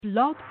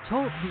Blog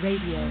Talk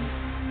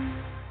Radio.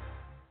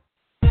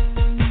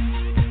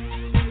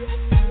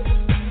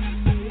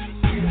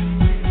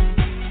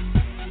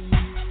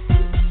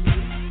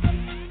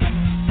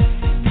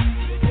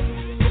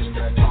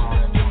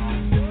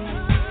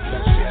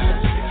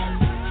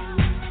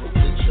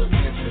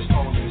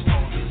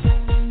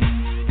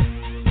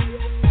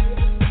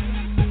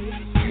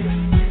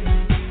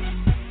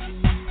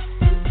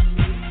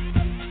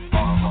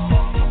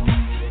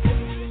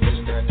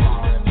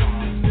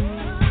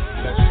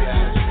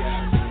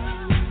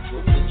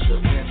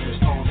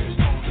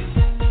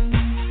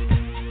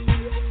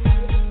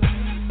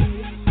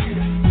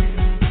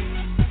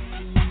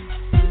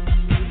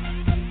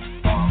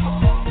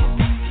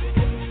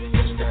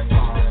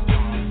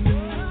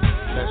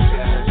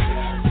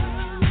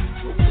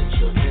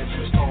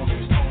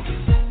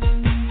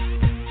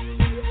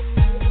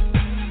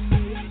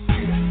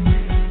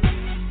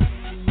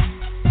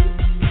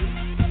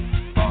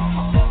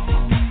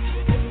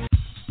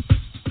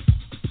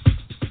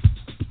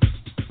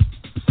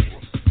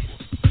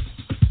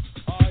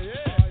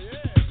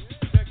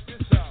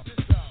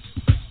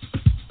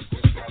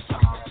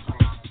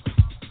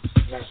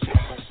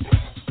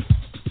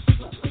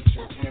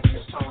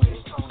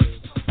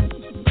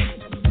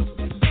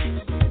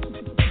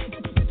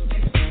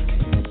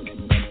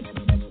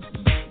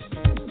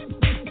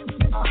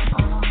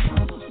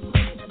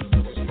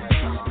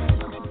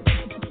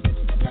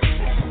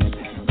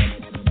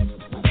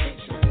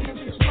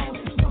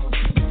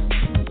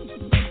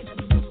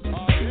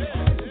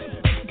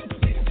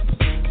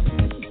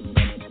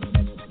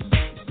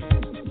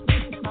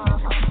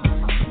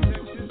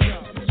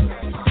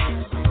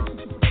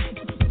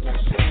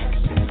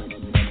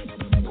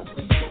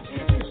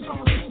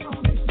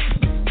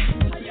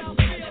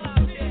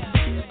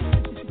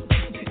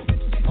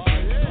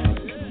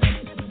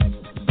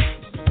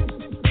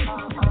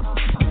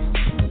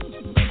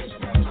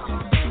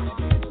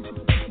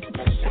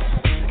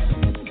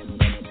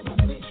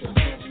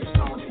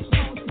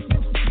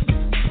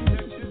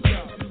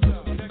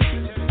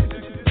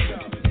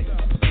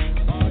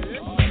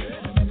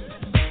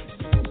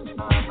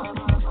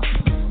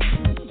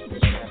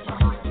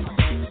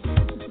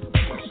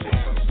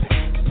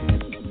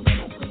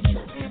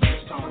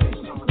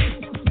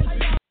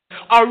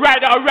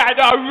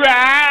 All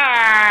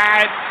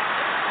right.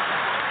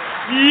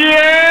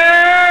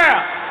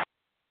 Yeah!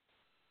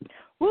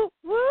 Whoop,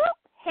 whoop.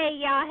 Hey,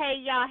 y'all.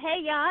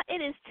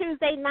 It is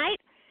Tuesday night,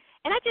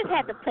 and I just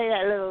had to play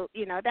that little,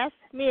 that's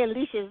me and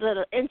Alicia's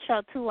little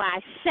intro to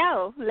our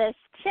show. Let's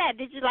chat.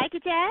 Did you like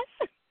it,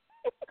 Jazz?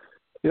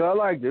 Yeah, I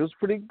liked it. It was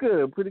pretty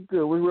good.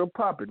 We're real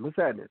popping. What's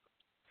happening?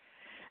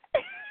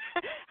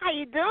 How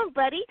you doing,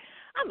 buddy?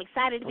 I'm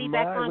excited to be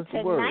back on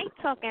tonight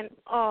talking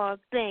all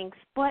things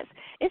sports.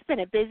 It's been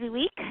a busy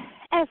week,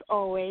 as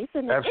always,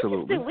 and an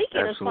interesting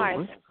weekend as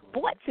far as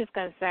sports is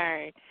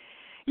concerned.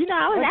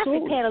 I was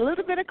actually paying a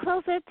little bit of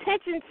closer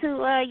attention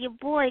to your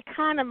boy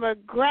Conor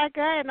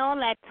McGregor and all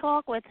that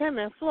talk with him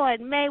and Floyd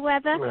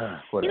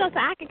Mayweather. So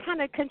I can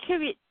kind of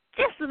contribute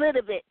just a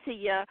little bit to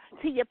your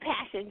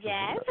passion,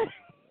 Jazz.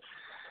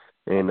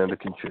 Ain't nothing to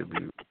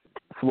contribute.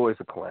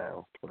 Floyd's a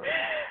clown.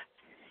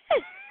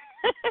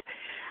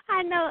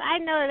 I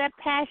know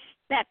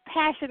that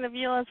passion of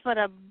yours for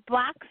the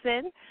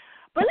boxing,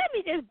 but let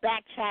me just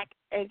backtrack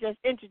and just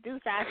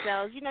introduce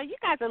ourselves. You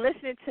guys are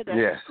listening to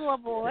the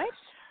Scoreboard.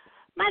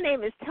 My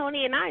name is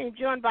Toni, and I am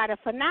joined by the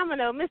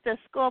phenomenal Mr.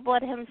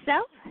 Scoreboard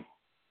himself,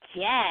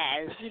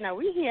 Jazz.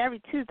 We here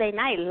every Tuesday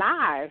night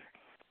live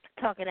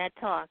talking that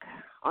talk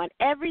on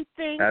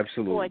everything.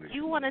 Absolutely. Sport.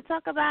 You want to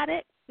talk about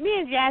it? Me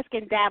and Jazz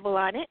can dabble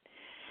on it.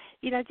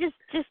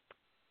 Just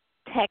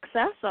text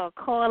us or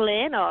call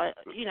in or,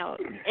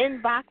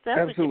 inbox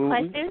us with your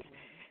questions,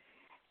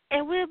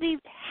 and we'll be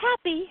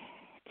happy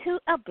to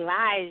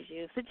oblige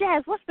you. So,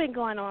 Jazz, what's been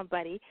going on,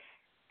 buddy?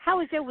 How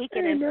was your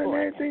weekend in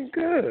sports? Everything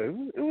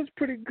good. It was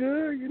pretty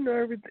good.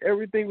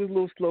 Everything was a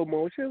little slow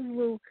motion. It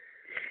was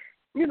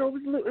a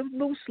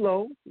little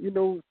slow. It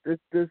was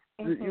a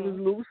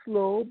little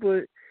slow,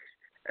 but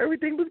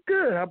everything was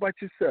good. How about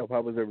yourself?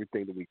 How was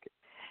everything the weekend?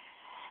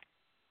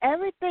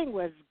 Everything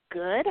was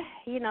good.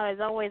 As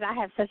always, I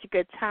have such a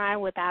good time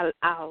with our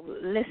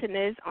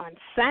listeners on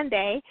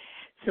Sunday.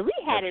 So we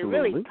had it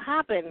really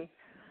popping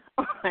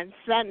on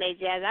Sunday,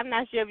 Jazz. I'm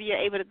not sure if you're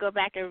able to go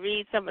back and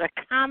read some of the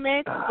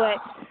comments, but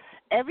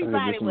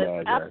everybody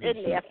was up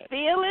in their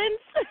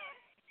feelings.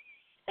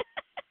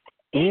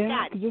 It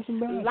got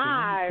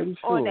live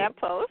on that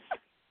post.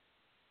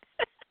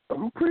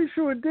 I'm pretty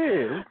sure it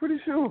did. I'm pretty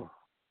sure.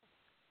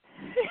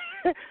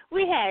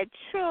 We had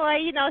Troy,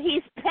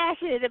 he's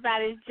passionate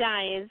about his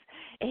Giants.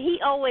 He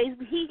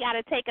got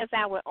to take us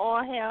out with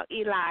all hail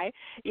Eli.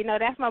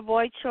 That's my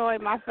boy Troy,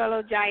 my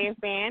fellow Giant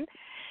fan.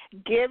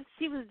 Gibbs,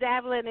 she was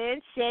dabbling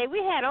in. Shay, we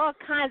had all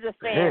kinds of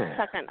fans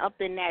tucking up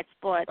in that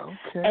sport.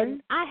 Okay.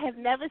 And I have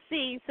never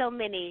seen so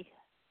many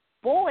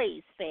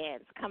boys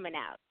fans coming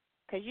out.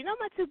 Because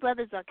my two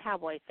brothers are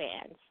Cowboy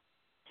fans.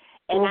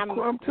 And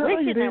I'm telling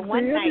you, wishing that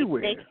one night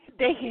everywhere.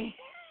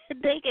 they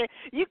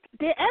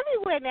They're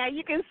everywhere now.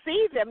 You can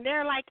see them.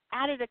 They're like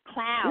out of the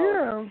clouds,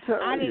 Yeah, I'm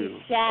telling out you. of the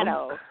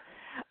shadow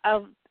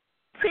of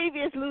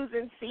previous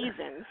losing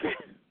seasons.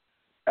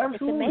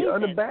 Absolutely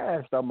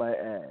unabashed, I might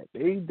add.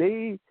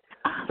 They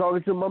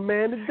talking to my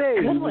man today.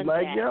 He was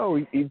like, yo,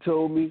 he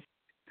told me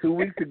 2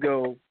 weeks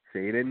ago,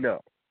 say they didn't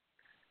know.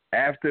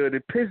 After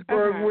the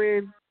Pittsburgh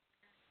win,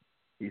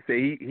 he said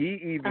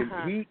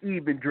he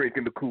even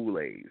drinking the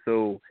Kool-Aid.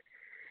 So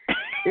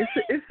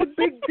it's a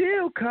big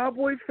deal.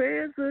 Cowboy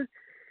fans are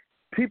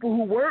people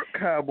who weren't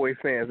Cowboy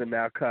fans are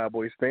now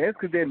Cowboys fans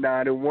because they're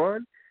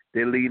 9-1.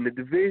 They're leading the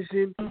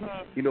division.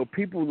 You know,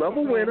 people love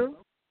a winner.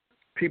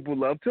 People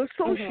love to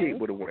associate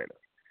with a winner.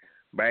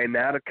 Right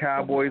now, the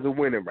Cowboys are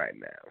winning right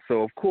now.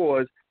 So, of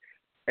course,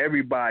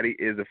 everybody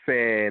is a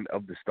fan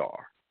of the star.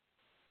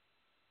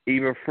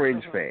 Even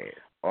fringe fans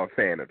are a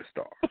fan of the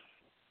star.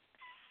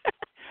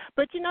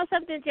 But you know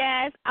something,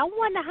 Jazz? I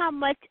wonder how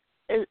much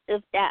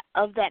of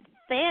that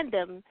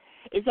fandom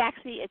is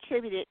actually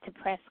attributed to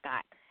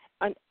Prescott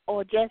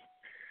or just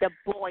the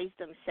boys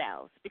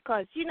themselves.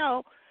 Because, you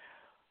know,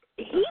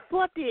 he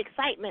brought the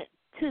excitement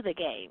to the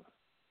game.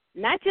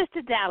 Not just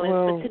to Dallas,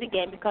 but to the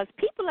game, because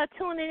people are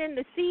tuning in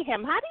to see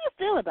him. How do you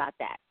feel about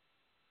that?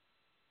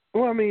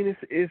 Well, I mean,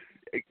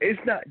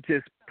 it's not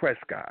just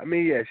Prescott. I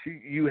mean, yes,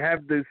 you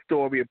have the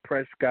story of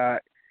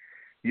Prescott.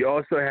 You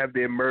also have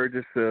the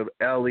emergence of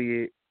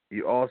Elliott.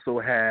 You also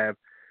have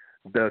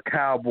the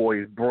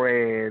Cowboys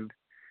brand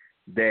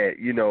that,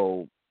 you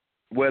know,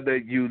 whether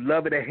you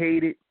love it or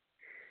hate it,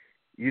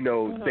 you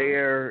know,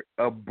 they're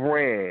a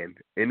brand,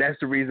 and that's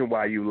the reason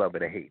why you love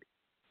it or hate it.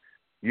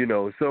 You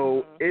know,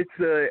 so it's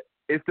the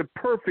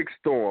perfect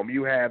storm.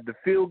 You have the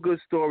feel-good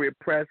story of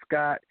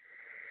Prescott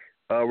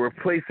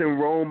replacing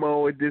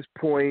Romo at this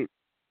point,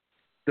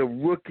 the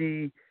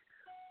rookie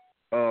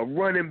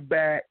running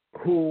back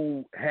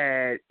who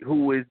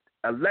is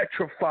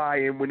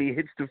electrifying when he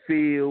hits the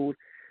field.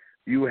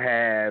 You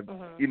have,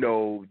 you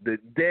know, the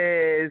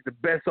Dez, the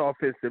best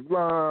offensive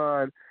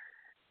line.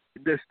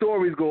 The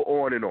stories go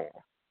on.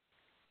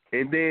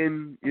 And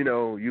then, you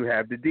know, you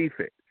have the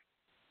defense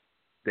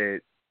that,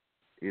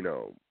 you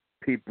know,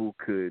 they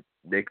could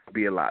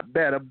be a lot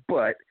better,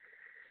 but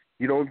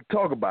you don't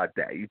talk about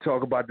that. You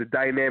talk about the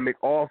dynamic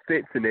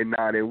offense, and then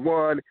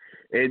 9-1,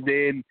 and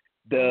then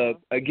the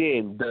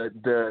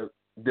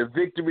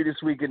victory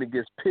this weekend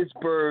against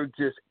Pittsburgh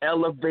just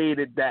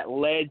elevated that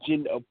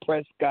legend of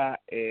Prescott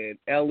and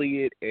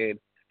Elliott, and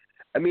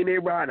I mean they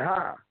ride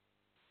high.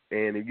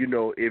 And you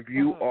know, if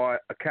you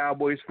are a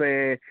Cowboys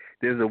fan,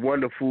 there's a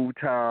wonderful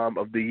time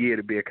of the year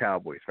to be a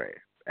Cowboys fan.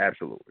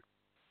 Absolutely.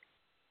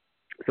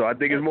 So I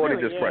think it's more than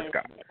just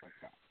Prescott.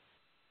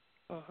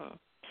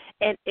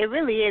 And it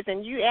really is.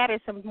 And you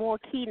added some more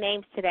key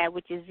names to that,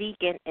 which is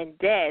Zeke and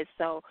Dez.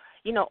 So,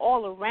 you know,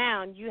 all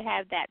around you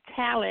have that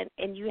talent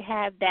and you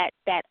have that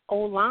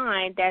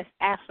O-line that's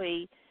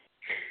actually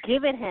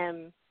giving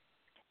him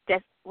I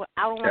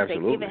don't want to say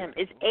giving him,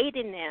 is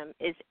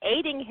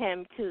aiding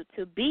him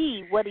to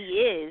be what he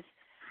is.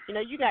 You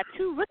know, you got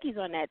two rookies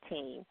on that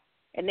team.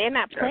 And they're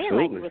not playing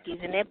like rookies,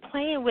 and they're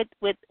playing with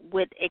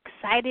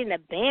exciting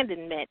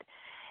abandonment.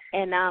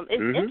 And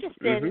it's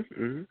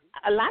interesting.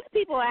 A lot of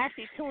people are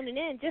actually tuning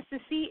in just to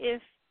see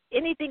if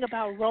anything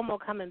about Romo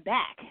coming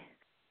back.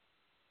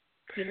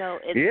 You know,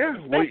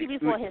 especially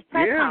before his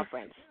press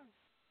conference.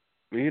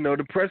 You know,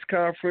 the press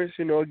conference,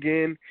 you know,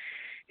 again,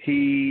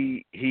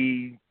 he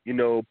you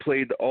know,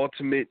 played the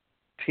ultimate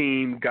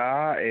team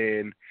guy,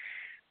 and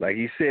like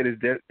he said,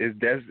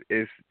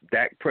 it's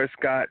Dak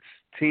Prescott's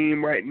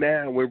team right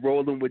now. We're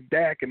rolling with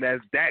Dak, and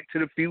that's Dak to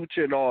the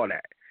future and all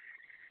that.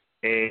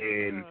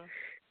 And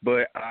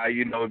but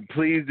you know,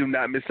 please do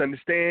not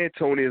misunderstand.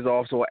 Toni is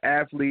also an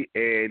athlete,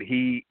 and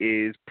he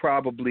is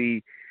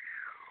probably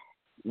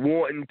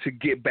wanting to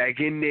get back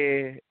in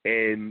there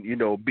and, you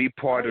know, be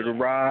part of the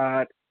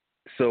ride.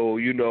 So,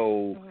 you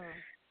know,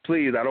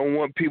 please, I don't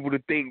want people to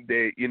think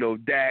that, you know,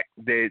 Dak,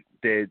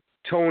 that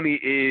Toni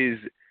is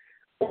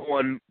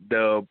on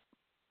that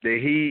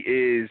he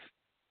is,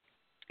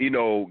 you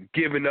know,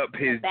 giving up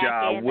his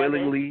job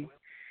willingly.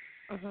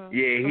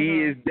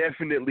 He is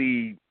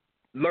definitely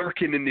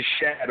lurking in the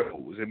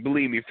shadows. And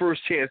believe me,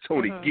 first chance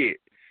Toni get,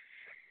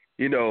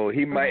 you know,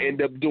 he might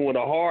end up doing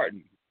a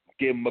Harden,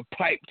 give him a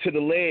pipe to the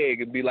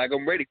leg and be like,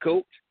 I'm ready,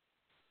 coach.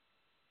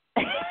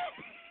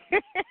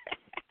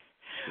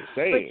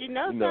 But you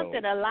know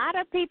something? A lot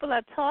of people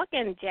are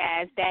talking,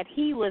 Jazz, that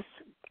he was,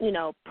 you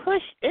know,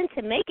 pushed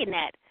into making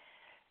that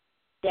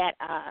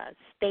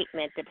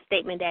statement, the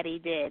statement that he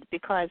did,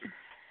 because,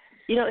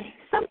 you know,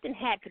 something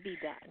had to be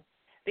done.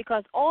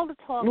 Because all the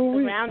talk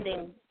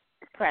surrounding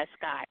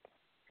Prescott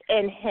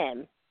and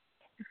him,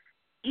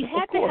 you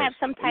had to have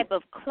some type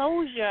of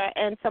closure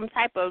and some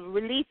type of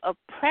relief of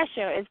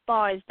pressure as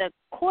far as the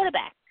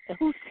quarterback and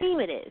whose team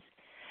it is.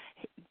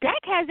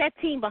 Dak has that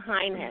team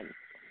behind him.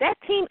 That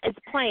team is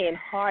playing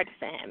hard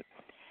for him.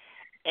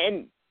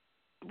 And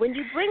when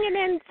you're bringing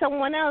in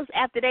someone else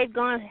after they've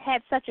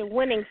had such a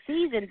winning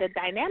season, the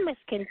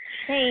dynamics can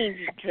change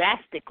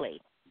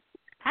drastically.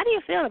 How do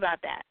you feel about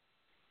that?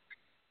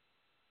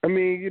 I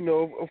mean,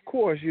 of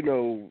course,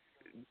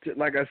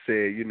 like I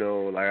said,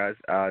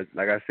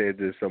 like I said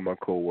to some of my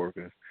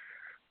coworkers,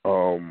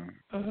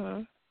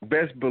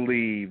 best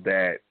believe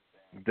that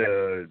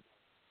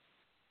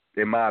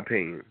in my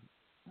opinion,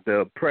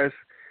 the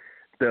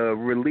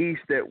release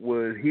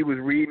that he was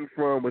reading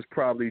from was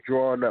probably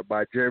drawn up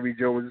by Jerry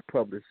Jones'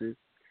 publicist.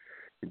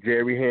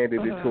 Jerry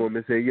handed it to him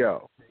and said,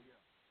 "Yo,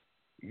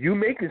 you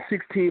making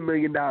 $16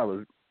 million.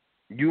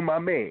 You my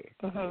man.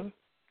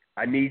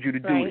 I need you to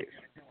do this.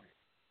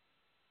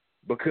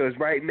 Because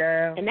right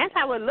now, and that's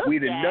how it looks. We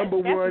the number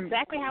one.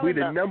 Exactly how we it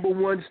the looks. number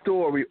one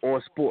story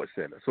on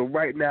SportsCenter. So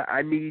right now,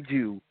 I need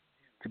you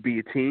to be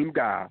a team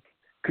guy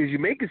because you're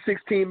making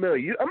 $16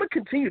 million. I'm gonna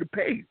continue to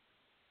pay you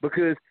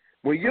because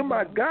when you're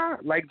my guy,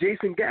 like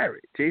Jason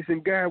Garrett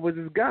was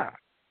his guy.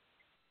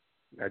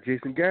 Now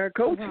Jason Garrett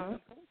coaching,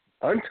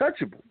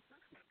 untouchable.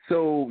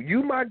 So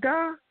you my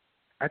guy,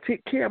 I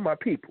take care of my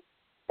people,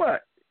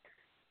 but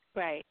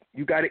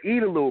you got to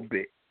eat a little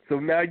bit. So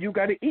now you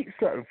got to eat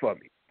something for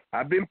me.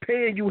 I've been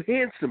paying you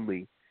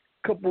handsomely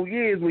a couple of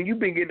years when you've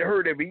been getting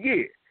hurt every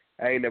year.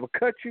 I ain't never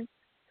cut you.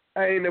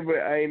 I ain't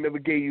never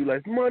gave you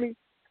less money.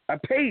 I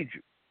paid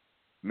you.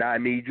 Now I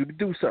need you to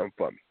do something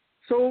for me.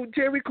 So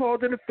Jerry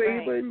called in a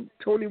favor, and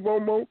Tony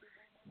Romo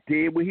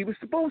did what he was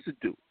supposed to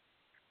do.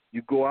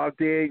 You go out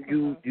there,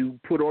 you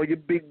put on your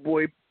big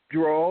boy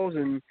drawers,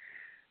 and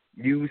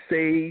you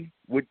say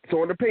what's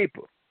on the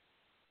paper,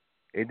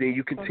 and then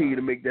you continue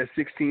to make that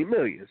 $16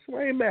 million. So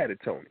I ain't mad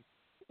at Tony.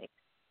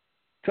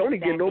 Tony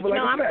getting over like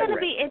a fat rat. I'm going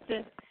to be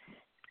into,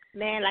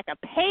 man, like a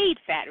paid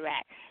fat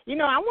rat. I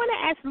want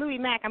to ask Louis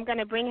Mack. I'm going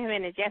to bring him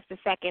in just a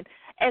second.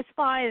 As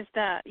far as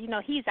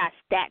he's our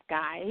stat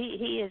guy.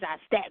 He is our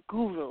stat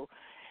guru.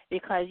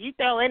 Because you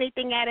throw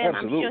anything at him,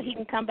 Absolutely. I'm sure he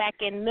can come back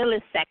in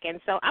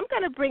milliseconds. So I'm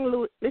going to bring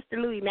Mr.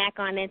 Louis Mack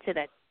on into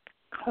the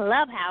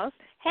clubhouse.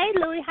 Hey,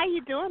 Louis, how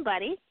you doing,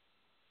 buddy?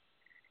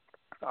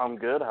 I'm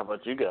good. How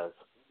about you guys?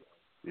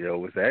 Yo,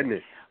 what's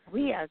happening?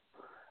 We are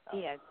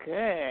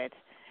good.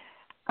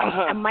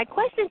 My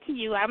question to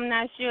you, I'm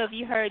not sure if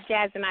you heard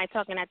Jazz and I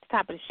talking at the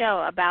top of the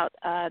show about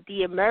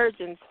the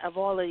emergence of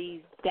all of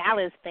these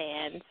Dallas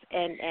fans,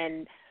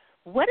 and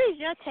what is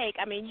your take?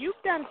 I mean, you've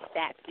done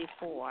stats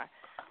before.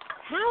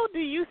 How do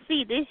you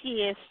see this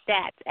year's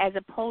stats as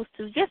opposed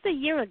to just a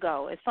year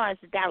ago as far as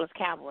the Dallas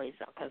Cowboys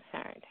are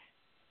concerned?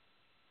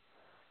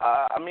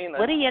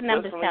 What are your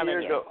numbers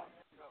telling you?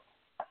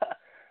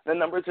 The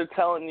numbers are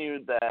telling you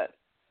that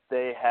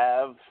they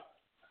have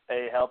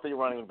a healthy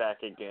running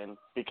back again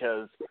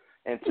because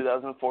in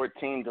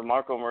 2014,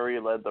 DeMarco Murray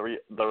led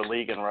the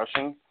league in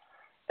rushing,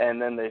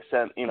 and then they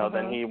sent,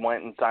 then he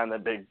went and signed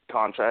that big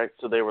contract,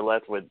 so they were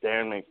left with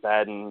Darren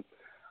McFadden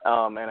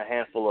and a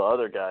handful of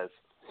other guys.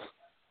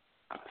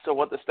 So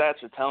what the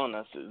stats are telling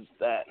us is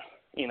that,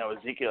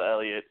 Ezekiel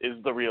Elliott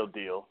is the real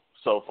deal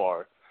so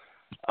far,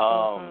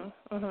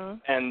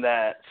 and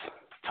that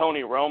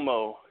Tony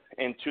Romo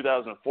in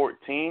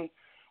 2014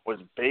 was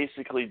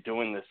basically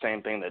doing the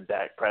same thing that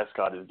Dak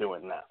Prescott is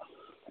doing now.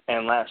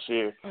 And last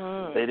year,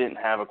 they didn't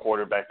have a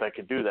quarterback that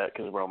could do that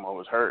because Romo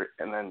was hurt.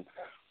 And then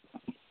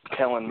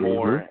Kellen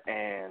Moore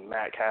and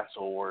Matt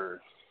Castle were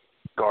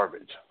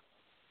garbage.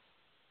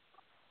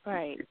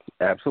 Right.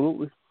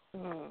 Absolutely.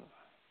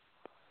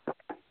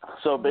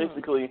 So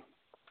basically,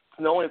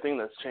 the only thing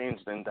that's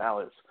changed in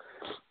Dallas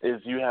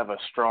is you have a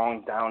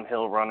strong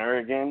downhill runner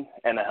again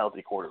and a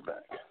healthy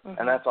quarterback.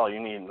 And that's all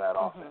you need in that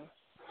offense.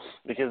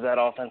 Because that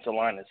offensive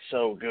line is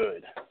so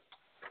good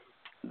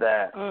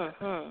that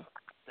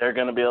they're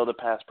going to be able to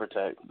pass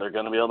protect. They're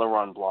going to be able to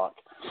run block.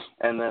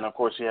 And then, of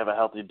course, you have a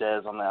healthy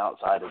Dez on the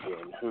outside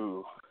again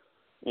who,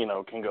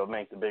 can go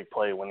make the big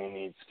play when he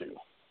needs to.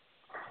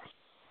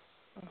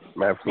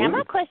 Absolutely. Now,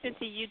 my question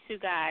to you two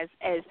guys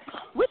is,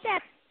 with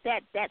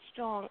that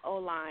strong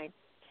O-line,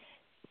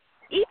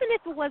 even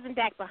if it wasn't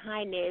Dak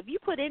behind there, if you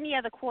put any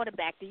other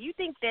quarterback, do you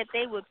think that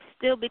they would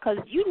still, because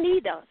you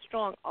need a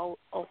strong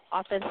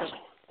offensive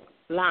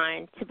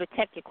line to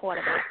protect your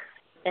quarterback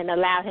and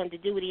allow him to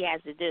do what he has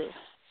to do?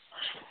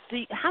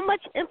 How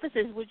much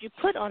emphasis would you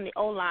put on the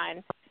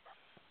O-line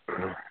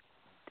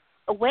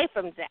away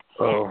from Zach?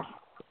 Oh,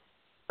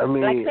 I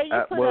mean, like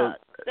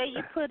say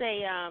you put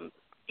a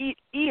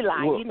Eli.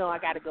 I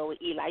got to go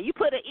with Eli. You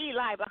put an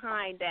Eli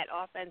behind that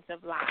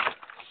offensive line.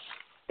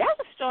 That's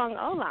a strong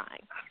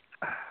O-line.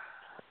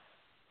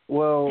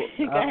 Well,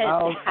 Go ahead,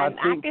 I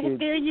think can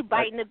feel you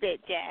biting a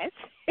bit, Jazz.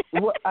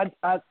 Well,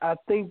 I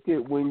think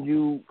that when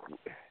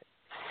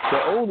the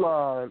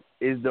O-line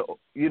is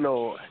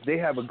they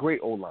have a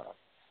great O-line.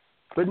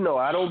 But no,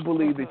 I don't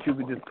believe that you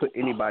could just put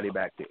anybody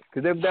back there.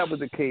 Because if that was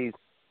the case,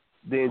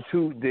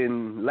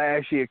 then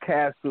last year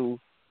Castle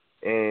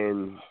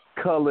and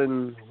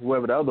Cullen,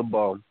 whoever the other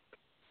bum,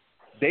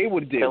 they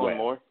would have did Kellen well.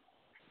 Moore?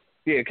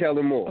 Yeah,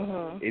 Kellen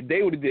Moore. If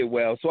they would have did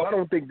well. So I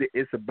don't think that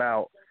it's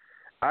about.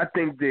 I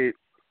think that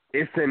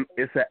it's an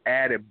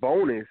added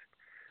bonus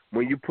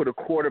when you put a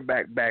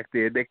quarterback back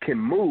there that can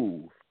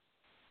move.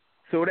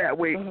 So that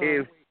way,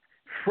 if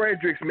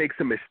Fredericks makes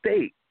a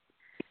mistake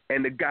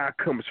and the guy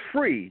comes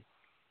free,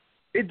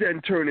 it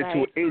doesn't turn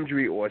into an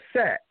injury or a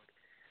sack,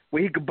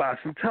 where he could buy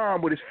some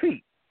time with his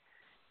feet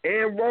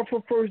and run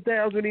for first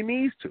downs when he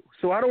needs to.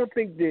 So I don't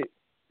think that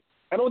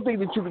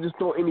you can just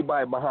throw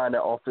anybody behind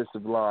that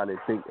offensive line and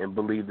think and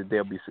believe that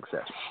they'll be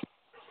successful.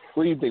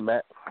 What do you think,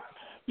 Matt?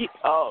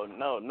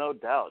 No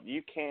doubt.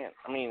 You can't.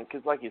 I mean,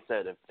 because like you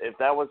said, if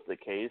that was the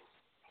case,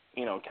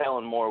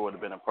 Kellen Moore would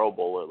have been a Pro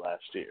Bowler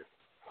last year.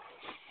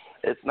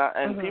 It's not,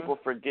 and people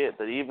forget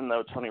that even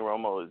though Tony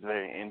Romo is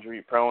very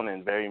injury prone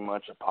and very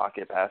much a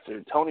pocket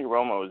passer, Tony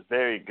Romo is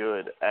very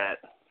good at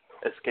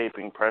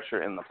escaping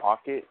pressure in the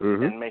pocket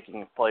and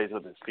making plays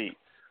with his feet.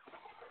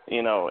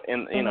 He's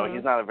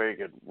not a very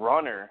good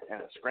runner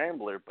and a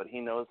scrambler, but he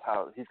knows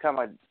how. He's kind of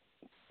like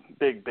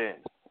Big Ben.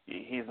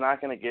 He's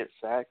not going to get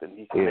sacked, and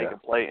he can make a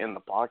play in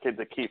the pocket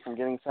to keep from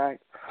getting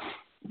sacked,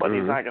 but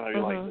he's not going to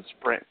be like the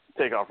sprint,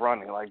 take off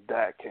running like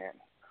Dak can.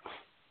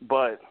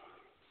 But,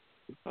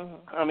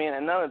 I mean,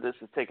 and none of this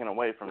is taken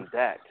away from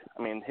Dak.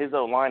 I mean, his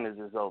O-line is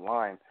his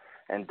O-line,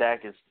 and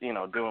Dak is,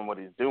 doing what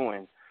he's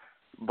doing.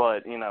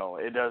 But,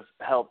 it does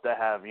help to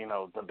have,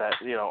 the best,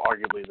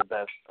 arguably the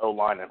best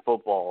O-line in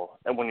football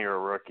and when you're a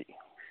rookie.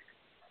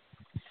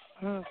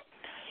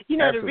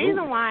 The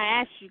reason why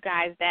I asked you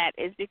guys that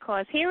is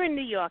because here in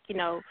New York,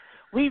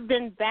 we've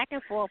been back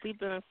and forth. We've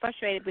been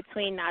frustrated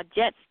between our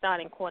Jets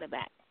starting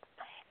quarterback.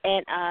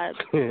 And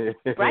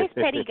Bryce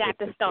Petty got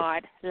the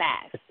start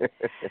last.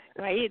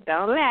 Right?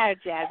 Don't laugh,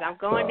 Jazz. I'm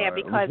going there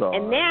because –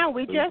 and now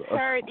we just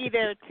heard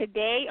either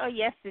today or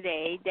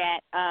yesterday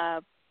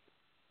that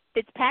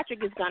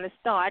Fitzpatrick is going to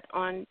start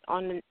in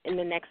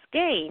the next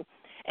game.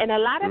 And a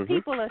lot of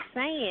people are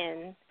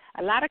saying –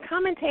 a lot of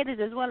commentators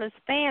as well as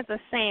fans are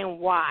saying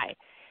why.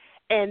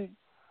 And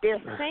they're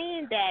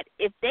saying that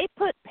if they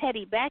put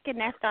Petty back in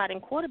that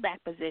starting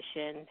quarterback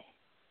position,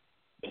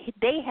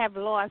 they have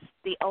lost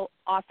the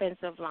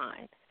offensive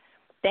line,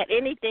 that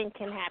anything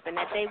can happen,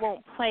 that they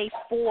won't play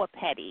for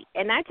Petty.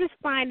 And I just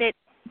find it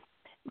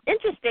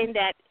interesting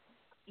that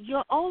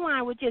your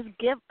O-line would just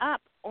give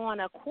up on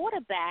a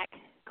quarterback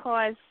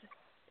because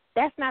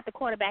that's not the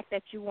quarterback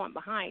that you want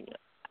behind you.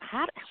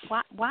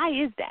 Why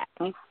is that?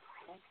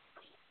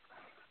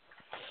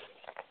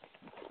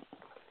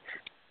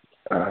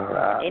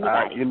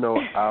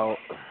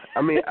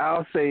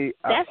 I'll say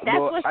that's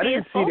what I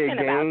didn't see their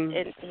game.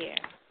 In here.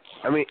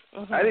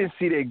 I didn't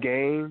see their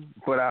game,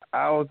 but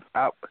I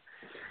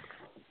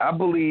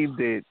believe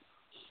that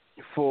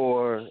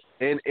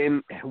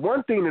and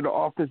one thing that the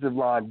offensive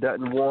line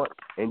doesn't want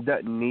and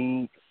doesn't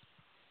need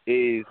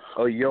is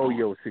a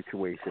yo-yo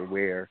situation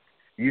where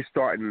you're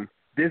starting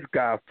this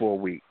guy for a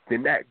week,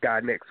 then that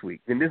guy next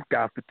week, then this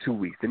guy for 2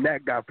 weeks, then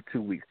that guy for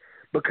 2 weeks,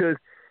 because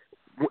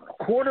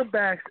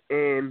quarterbacks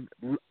and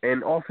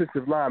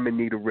offensive linemen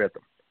need a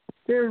rhythm.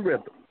 They're in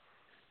rhythm.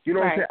 You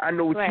know what I'm saying? I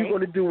know what you're going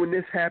to do when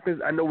this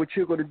happens. I know what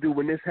you're going to do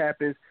when this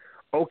happens.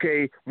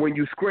 Okay, when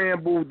you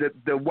scramble,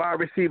 the wide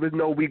receivers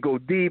know we go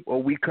deep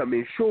or we come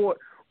in short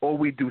or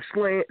we do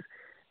slants.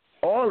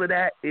 All of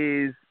that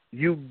is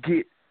you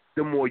get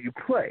the more you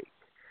play.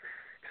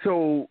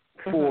 So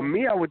for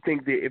me, I would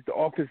think that if the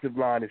offensive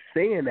line is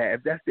saying that,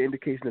 if that's the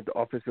indication that the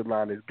offensive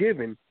line is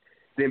giving,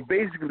 then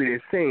basically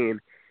they're saying,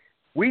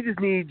 we just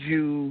need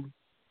you,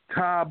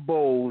 Todd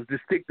Bowles, to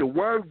stick to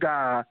one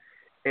guy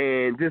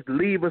and just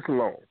leave us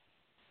alone.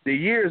 The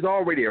year is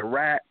already a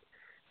wrap.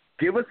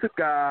 Give us a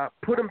guy,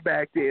 put him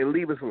back there, and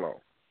leave us alone.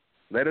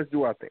 Let us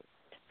do our thing.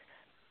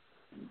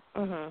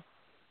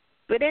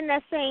 But in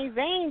that same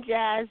vein,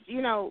 Jazz,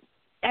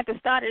 at the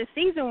start of the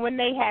season when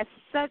they had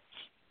such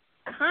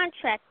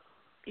contract,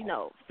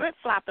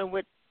 flip-flopping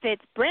with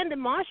Fitz, Brandon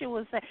Marshall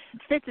was saying,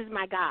 Fitz is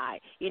my guy.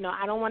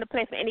 I don't want to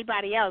play for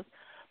anybody else.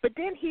 But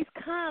then he's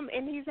come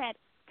and he's had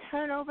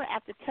turnover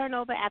after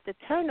turnover after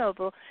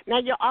turnover. Now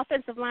your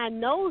offensive line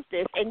knows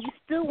this, and you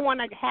still want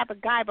to have a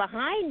guy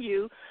behind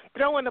you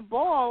throwing the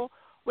ball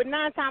with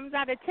 9 times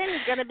out of 10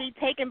 is going to be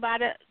taken by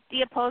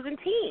the opposing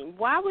team.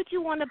 Why would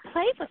you want to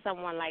play for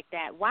someone like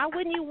that? Why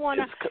wouldn't you want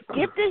to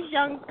give this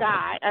young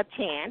guy a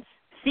chance,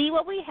 see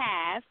what we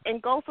have,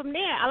 and go from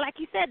there? Like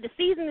you said, the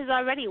season is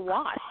already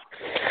washed.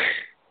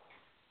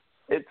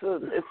 It's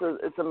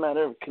a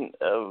matter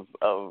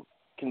of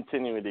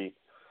continuity.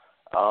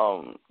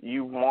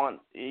 You want,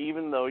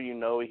 even though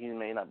he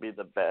may not be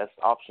the best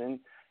option,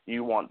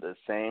 you want the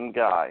same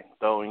guy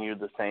throwing you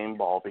the same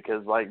ball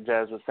because, like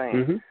Jazz was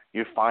saying,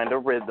 you find a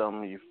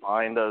rhythm, you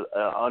find a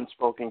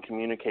unspoken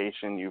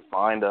communication, you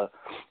find a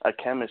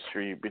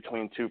chemistry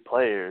between two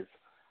players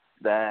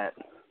that,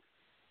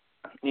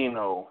 even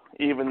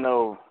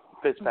though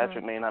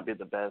Fitzpatrick may not be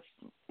the best,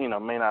 may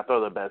not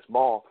throw the best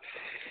ball,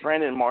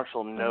 Brandon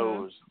Marshall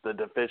knows the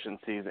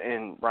deficiencies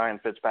in Ryan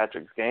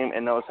Fitzpatrick's game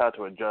and knows how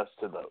to adjust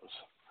to those.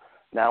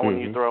 Now, when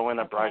you throw in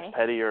a Bryce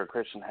Petty or a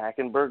Christian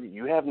Hackenberg,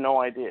 you have no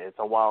idea. It's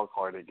a wild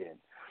card again.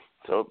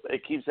 So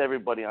it keeps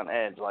everybody on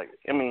edge.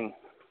 I mean,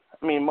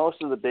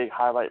 most of the big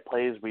highlight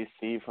plays we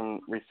see from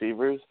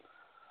receivers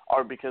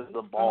are because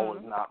the ball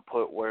was not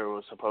put where it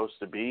was supposed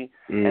to be,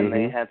 and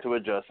they had to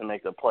adjust and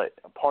make the play.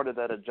 Part of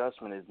that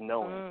adjustment is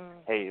knowing,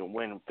 hey,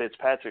 when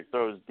Fitzpatrick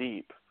throws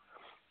deep,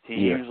 he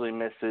usually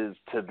misses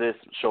to this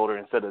shoulder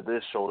instead of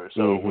this shoulder.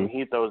 So when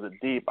he throws it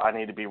deep, I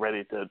need to be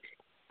ready to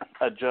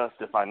adjust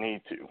if I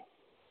need to.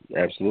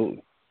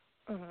 Absolutely.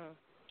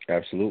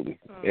 Absolutely.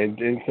 And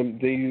something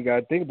you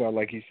got to think about,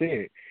 like you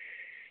said,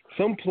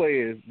 some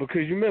players,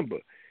 because you remember,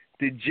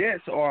 the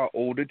Jets are an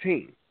older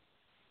team,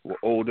 with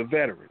older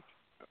veterans.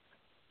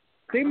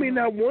 They may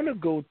not want to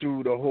go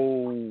through the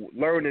whole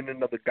learning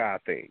another guy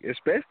thing,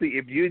 especially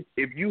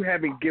if you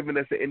haven't given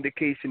us an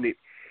indication that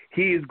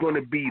he is going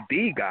to be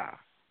the guy.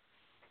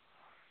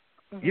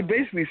 You're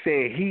basically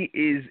saying he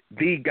is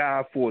the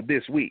guy for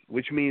this week,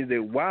 which means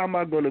that why am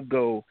I going to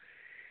go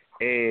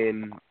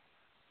and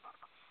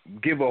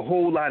give a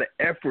whole lot of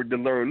effort to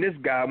learn this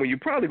guy when you're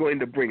probably going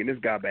to end up bringing this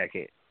guy back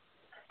in?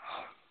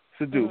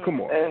 So, dude,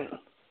 come on.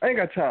 I ain't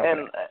got time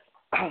for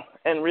that.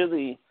 And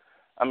really,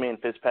 I mean,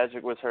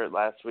 Fitzpatrick was hurt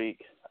last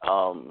week,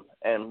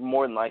 and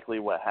more than likely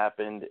what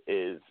happened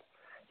is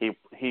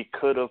he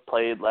could have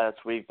played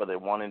last week, but they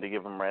wanted to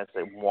give him rest.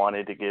 They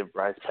wanted to give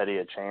Bryce Petty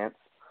a chance,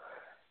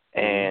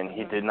 and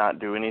he did not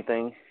do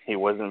anything. He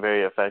wasn't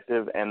very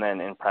effective, and then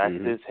in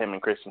practice, him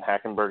and Christian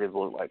Hackenberg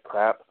looked like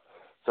crap.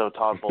 So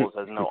Todd Bowles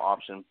has no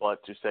option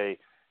but to say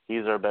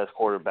he's our best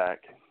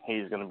quarterback.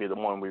 He's going to be the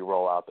one we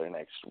roll out there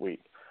next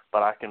week.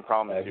 But I can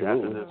promise you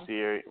after this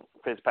year,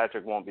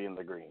 Fitzpatrick won't be in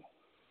the green.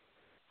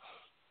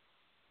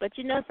 But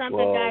you know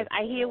something, guys?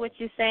 I hear what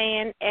you're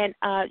saying, and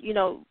you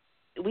know,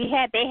 they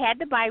had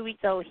the bye week,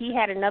 so he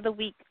had another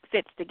week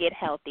Fitz to get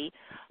healthy.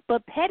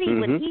 But Petty,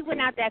 when he went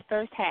out that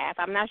first half,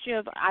 I'm not sure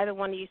if either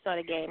one of you saw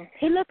the game.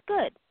 He looked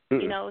good.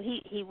 You know,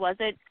 he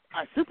wasn't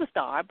a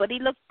superstar, but he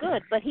looked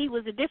good. But he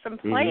was a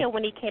different player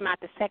when he came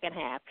out the second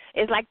half.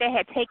 It's like they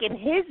had taken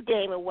his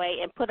game away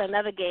and put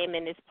another game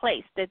in his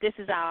place, that this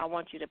is how I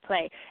want you to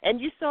play.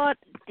 And you saw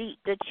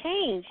the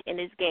change in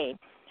his game.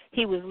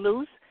 He was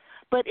loose.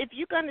 But if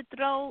you're going to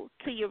throw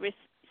to your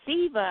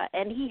receiver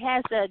and he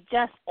has to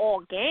adjust all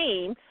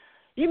game,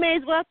 you may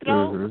as well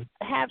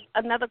have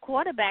another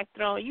quarterback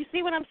throw. You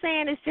see what I'm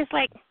saying? It's just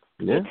like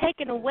you're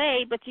taking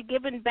away, but you're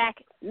giving back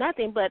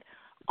nothing. But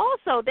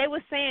also, they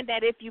were saying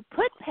that if you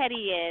put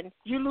Petty in,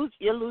 you're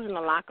losing the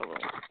locker room.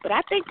 But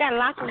I think that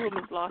locker room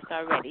is lost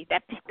already.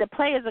 That the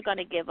players are going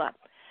to give up.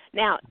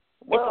 Now,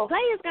 if the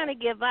player's going to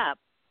give up,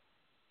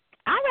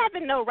 I'd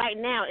rather know right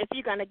now if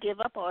you're going to give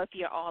up or if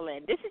you're all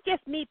in. This is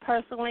just me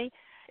personally.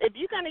 If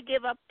you're going to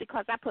give up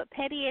because I put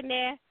Petty in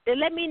there, then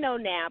let me know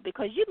now,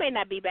 because you may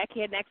not be back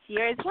here next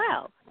year as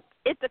well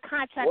if the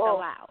contract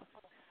allows.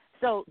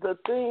 So the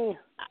thing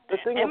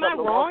am I about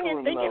the wrong locker in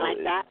room, thinking though,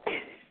 like that?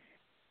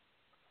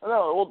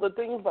 No, well, the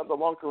thing about the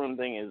locker room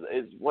thing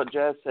is what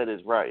Jazz said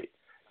is right.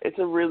 It's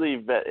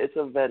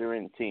a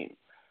veteran team.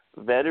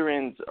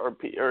 Veterans are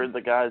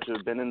the guys who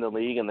have been in the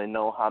league and they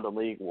know how the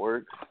league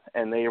works,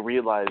 and they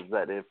realize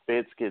that if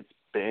Fitz gets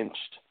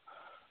benched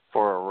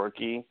for a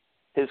rookie,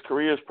 his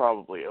career is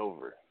probably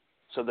over.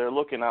 So they're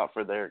looking out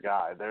for their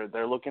guy.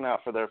 They're looking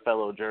out for their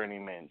fellow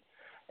journeyman,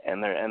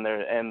 and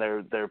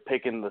they're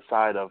picking the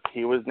side of,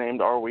 he was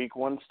named our week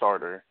 1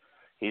 starter.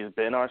 He's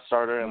been our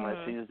starter unless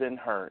he's been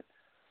hurt.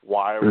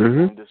 Why are we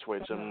going to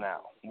switch him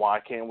now? Why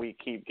can't we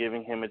keep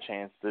giving him a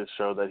chance to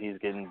show that he's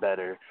getting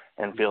better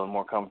and feeling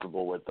more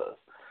comfortable with us?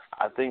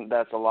 I think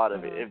that's a lot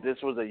of it. If this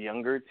was a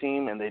younger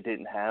team and they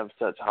didn't have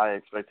such high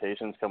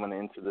expectations coming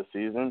into the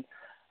season,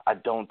 I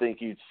don't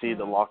think you'd see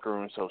the locker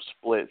room so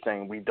split,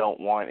 saying we don't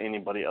want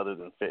anybody other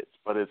than Fitz.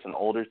 But it's an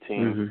older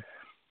team.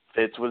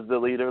 Fitz was the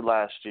leader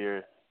last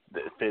year.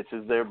 Fitz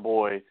is their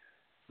boy.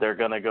 They're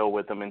going to go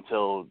with him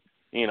until,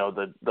 you know,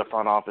 the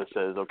front office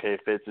says, okay,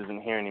 Fitz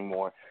isn't here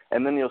anymore.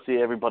 And then you'll see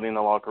everybody in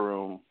the locker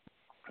room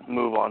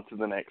move on to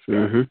the next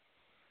guy.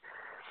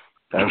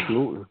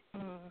 Absolutely.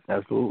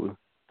 Absolutely.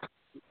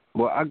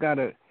 Well, I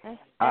gotta.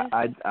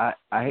 I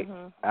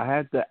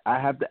have to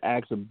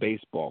ask a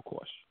baseball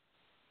question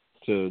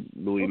to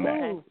Louis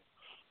Mack.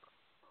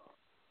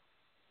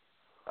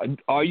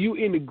 Are you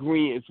in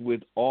agreement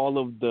with all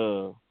of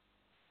the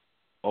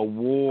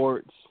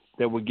awards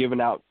that were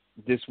given out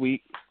this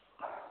week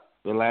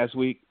and last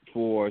week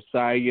for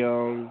Cy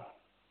Young,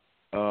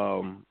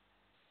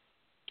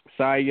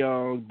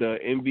 the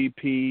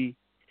MVP,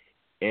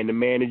 and the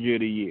Manager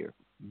of the Year?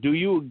 Do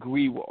you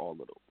agree with all of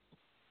those?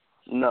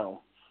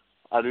 No,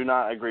 I do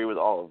not agree with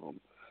all of them.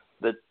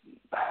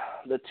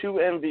 The 2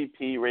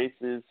 MVP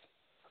races,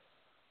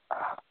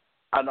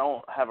 I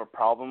don't have a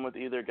problem with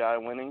either guy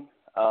winning,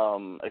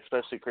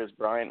 especially Chris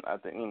Bryant. I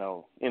think, you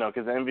know,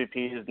 because the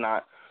MVP is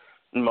not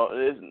the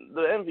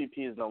MVP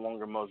is no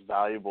longer most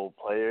valuable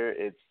player.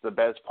 It's the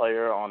best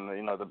player on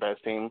the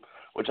best team,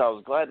 which I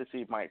was glad to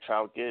see Mike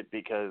Trout get,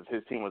 because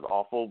his team was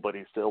awful, but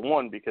he still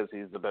won because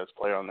he's the best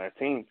player on their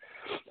team,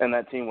 and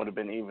that team would have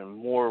been even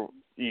more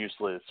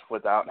useless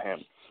without him.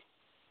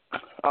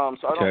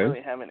 So I don't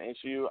really have an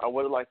issue. I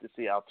would have liked to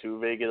see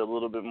Altuve get a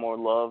little bit more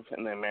love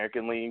in the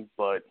American League,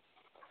 but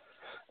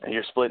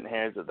you're splitting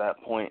hairs at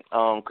that point.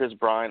 Chris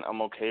Bryant,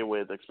 I'm okay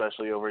with,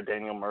 especially over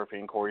Daniel Murphy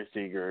and Corey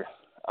Seager.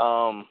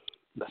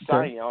 The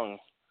Cy Young,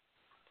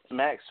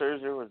 Max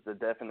Scherzer was the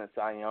definite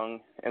Cy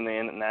Young in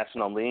the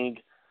National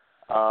League.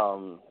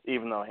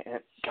 Even though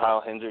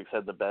Kyle Hendricks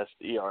had the best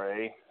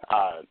ERA.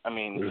 I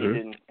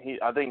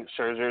think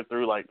Scherzer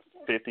threw like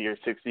 50 or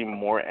 60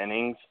 more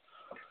innings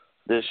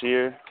this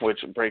year, which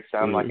breaks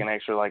down like an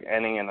extra like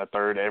inning and a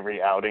third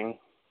every outing.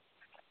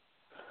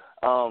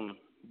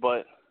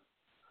 But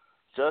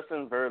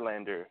Justin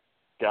Verlander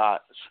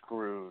got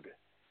screwed.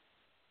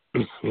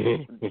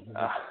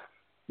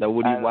 Now,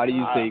 why do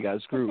you say he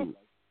got screwed?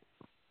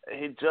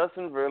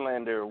 Justin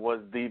Verlander was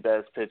the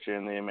best pitcher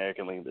in the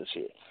American League this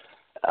year.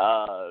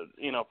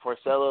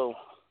 Porcello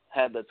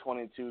had the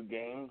 22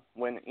 game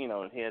when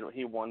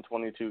he won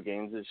 22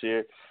 games this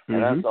year,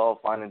 and that's all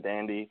fine and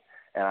dandy.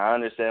 And I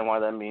understand why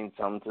that means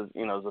something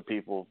to the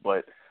people,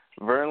 but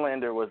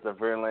Verlander was the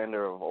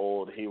Verlander of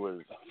old. He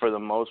was, for the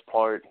most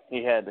part,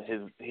 he had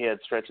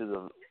stretches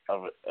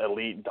of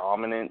elite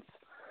dominance.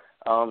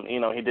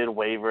 He did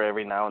waver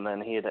every now and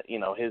then. He had,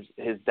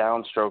 his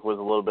downstroke was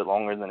a little bit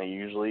longer than it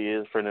usually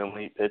is for an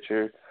elite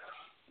pitcher,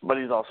 but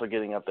he's also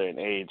getting up there in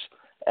age.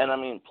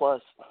 And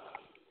plus,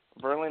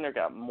 Verlander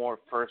got more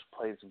first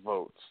place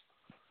votes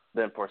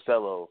than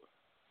Porcello,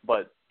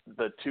 but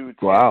the two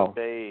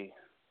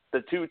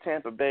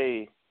Tampa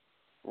Bay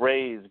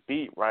Rays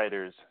beat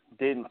writers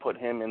didn't put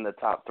him in the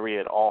top 3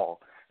 at all,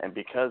 and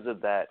because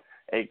of that,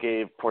 it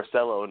gave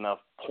Porcello enough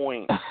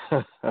points.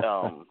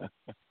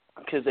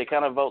 Because they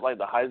kind of vote like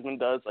the Heisman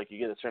does, like you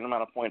get a certain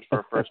amount of points for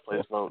a first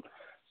place vote.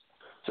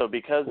 So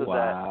because of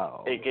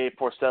that, it gave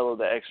Porcello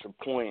the extra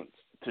points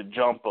to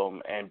jump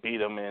him and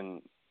beat him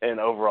in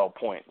overall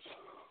points.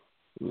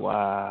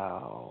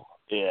 Wow.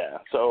 Yeah.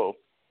 So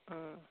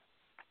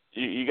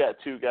you got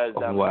two guys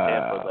down in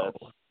Tampa that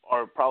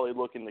are probably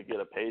looking to get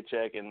a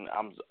paycheck, and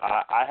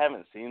I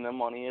haven't seen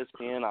them on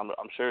ESPN.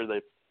 I'm sure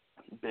they've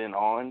been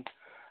on.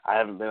 I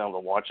haven't been able to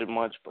watch it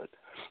much, but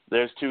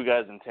there's two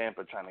guys in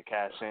Tampa trying to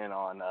cash in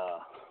on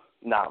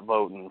not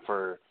voting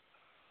for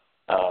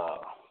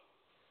Verlander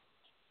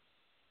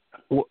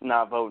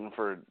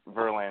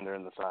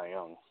in the Cy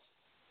Young.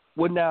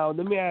 Well, now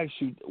let me ask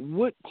you,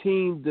 what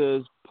team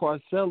does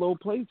Porcello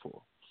play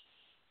for?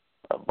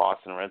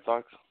 Boston Red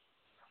Sox.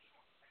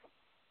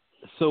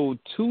 So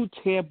two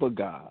Tampa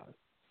guys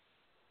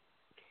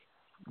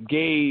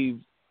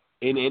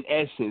in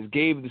essence,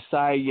 gave the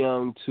Cy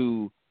Young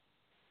to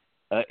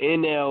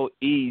NL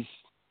East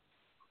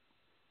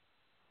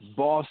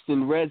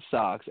Boston Red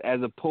Sox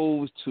as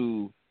opposed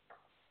to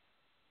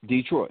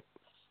Detroit.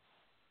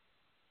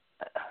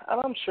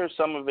 I'm sure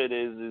some of it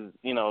is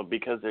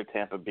because they're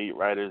Tampa beat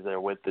writers,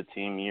 they're with the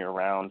team year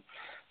round,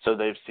 so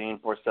they've seen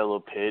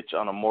Porcello pitch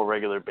on a more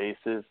regular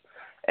basis.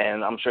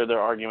 And I'm sure their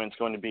argument's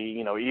going to be,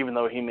 even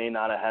though he may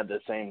not have had the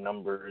same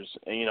numbers,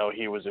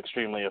 he was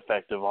extremely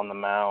effective on the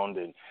mound,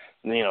 and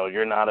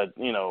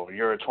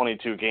you're a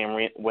 22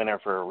 game winner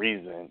for a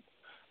reason.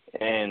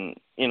 And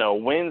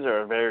wins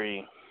are a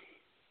very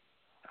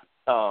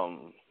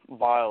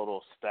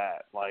volatile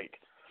stat. Like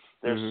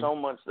there's so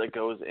much that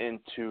goes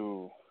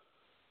into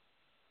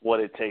what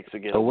it takes to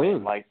get a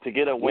win. Like to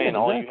get a win,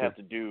 all you have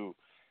to do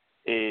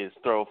is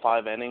throw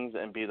 5 innings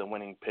and be the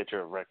winning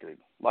pitcher of record.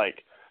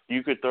 Like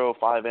you could throw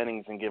 5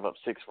 innings and give up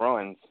 6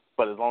 runs,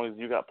 but as long as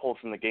you got pulled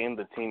from the game,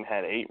 the team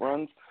had 8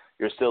 runs,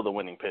 you're still the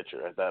winning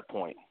pitcher at that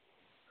point.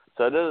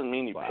 So it doesn't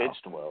mean you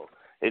pitched well.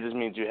 It just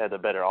means you had the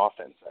better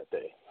offense that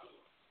day.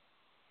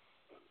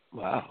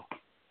 Wow.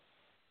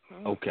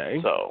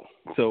 Okay. So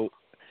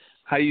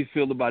how do you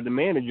feel about the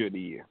manager of the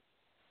year?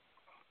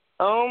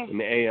 In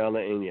the AL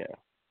and NL.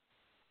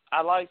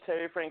 I like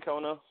Terry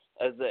Francona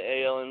as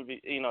the AL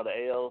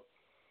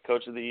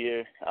Coach of the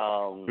Year.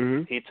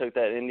 He took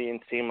that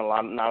Indians team.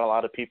 Not a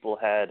lot of people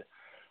had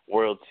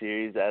World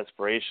Series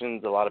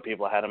aspirations. A lot of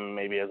people had him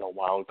maybe as a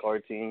wild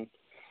card team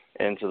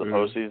into the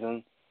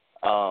postseason.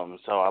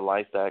 So I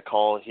like that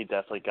call. He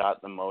definitely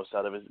got the most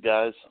out of his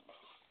guys.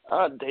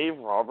 Dave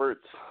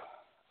Roberts,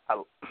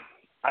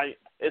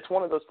 it's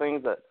one of those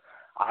things that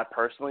I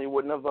personally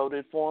wouldn't have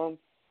voted for him,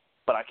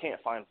 but I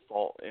can't find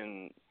fault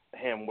in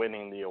him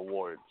winning the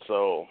award.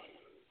 So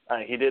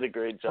he did a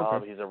great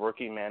job. He's a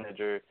rookie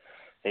manager.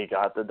 He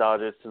got the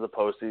Dodgers to the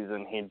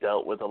postseason. He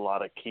dealt with a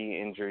lot of key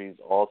injuries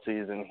all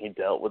season. He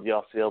dealt with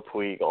Yasiel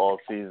Puig all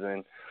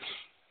season.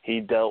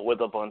 He dealt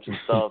with a bunch of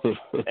stuff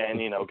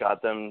and,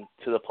 got them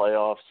to the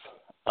playoffs.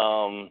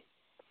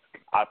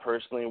 I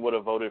personally would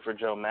have voted for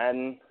Joe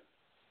Madden,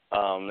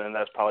 and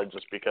that's probably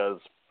just because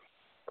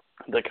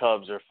the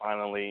Cubs are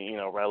finally,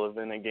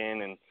 relevant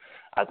again. And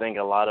I think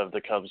a lot of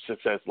the Cubs'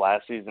 success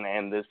last season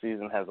and this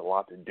season has a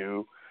lot to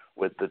do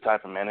with the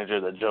type of manager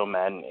that Joe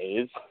Madden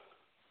is.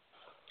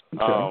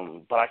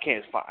 But I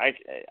can't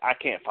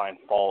find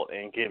fault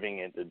in giving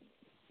it to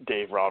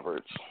Dave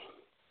Roberts.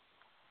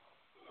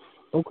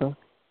 Okay.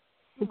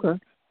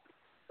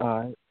 All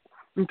right.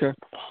 Okay.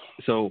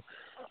 So,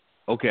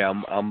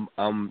 I'm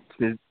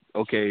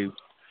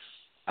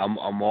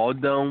all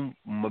done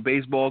with my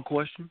baseball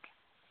question.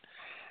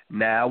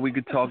 Now we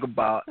could talk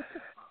about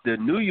the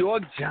New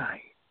York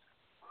Giants.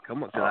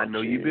 Come on, because I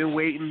know you've been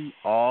waiting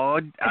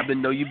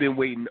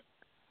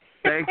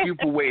Thank you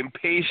for waiting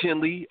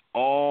patiently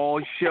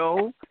all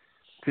show.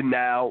 to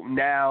now.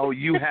 Now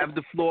you have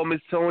the floor,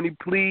 Miss Toni.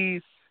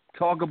 Please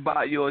talk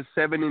about your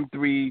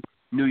 7-3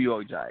 New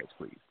York Giants,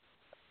 please.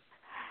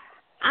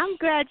 I'm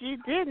glad you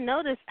did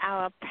notice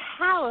our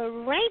power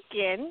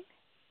ranking,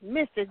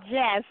 Mr.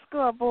 Jazz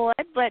Scoreboard,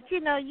 but,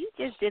 you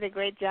just did a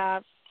great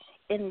job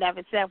in and of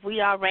itself. We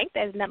are ranked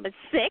as number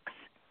 6.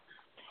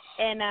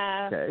 And,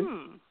 okay.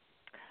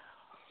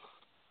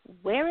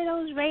 Where are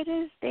those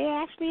Raiders?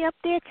 They're actually up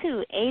there,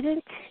 too,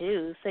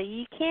 8-2. So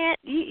you can't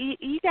 –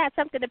 you got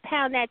something to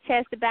pound that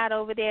chest about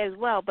over there as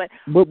well. But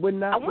we're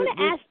not, I want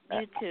to ask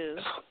you two.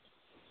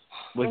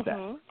 What's that?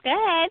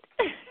 Go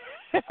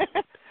ahead.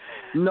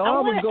 No, I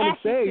was going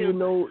to say,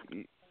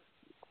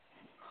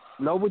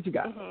 know what you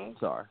got.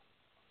 Sorry.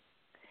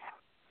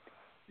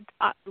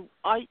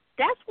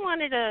 That's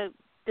one of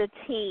the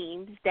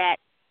teams that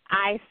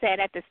I said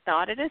at the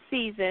start of the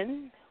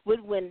season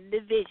would win the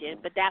division,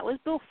 but that was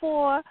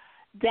before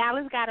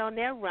Dallas got on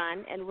their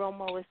run and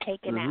Romo was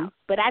taken out.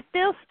 But I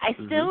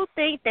still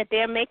think that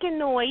they're making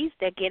noise.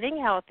 They're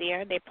getting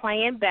healthier. They're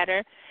playing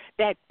better.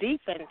 That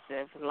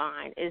defensive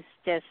line is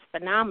just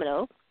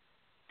phenomenal,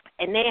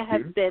 and they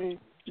have been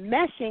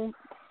meshing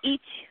each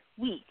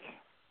week.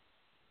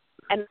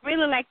 And I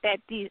really like that.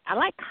 I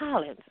like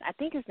Collins. I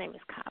think his name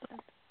is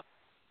Collins.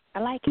 I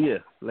like him. Yeah,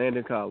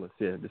 Landon Collins.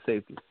 Yeah, the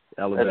safety.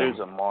 Alabama. That dude's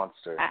a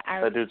monster.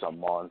 That dude's a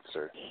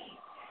monster.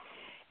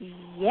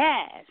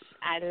 Yes,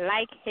 I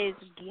like his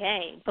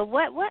game. But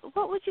what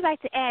would you like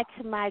to add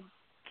to my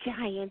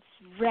Giants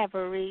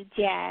reverie,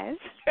 Jazz?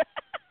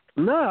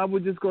 No, I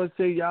was just gonna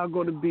say y'all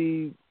gonna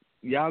be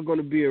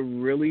a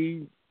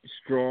really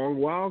strong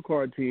wild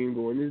card team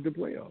going into the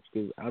playoffs,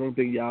 because I don't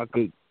think y'all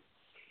could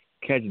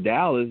catch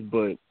Dallas,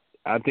 but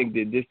I think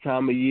that this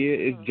time of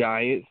year it's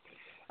Giants.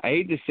 I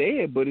hate to say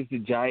it, but it's the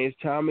Giants'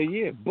 time of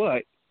year.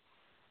 But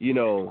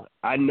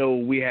I know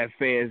we have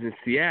fans in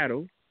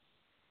Seattle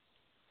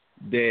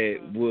that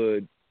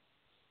would,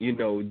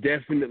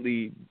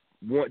 definitely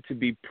want to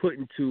be put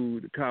into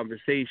the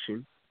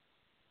conversation,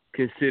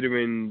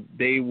 considering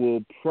they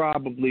will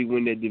probably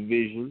win their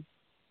division.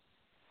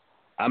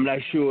 I'm not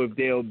sure if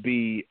they'll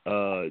be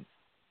a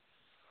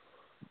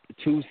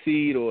 2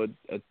 seed or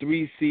a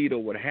 3 seed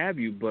or what have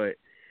you, but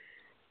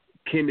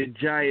can the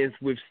Giants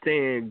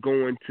withstand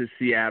going to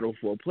Seattle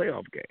for a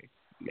playoff game?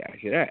 Yeah, I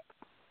hear that.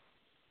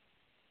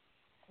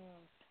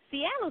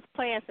 Seattle's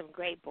playing some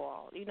great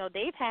ball.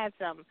 They've had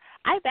some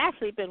 – I've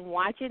actually been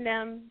watching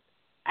them.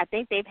 I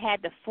think they've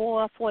had the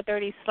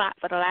 4:30 slot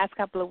for the last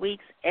couple of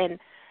weeks, and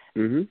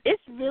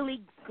it's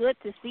really good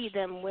to see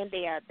them when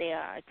they are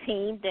a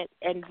team that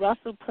 – and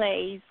Russell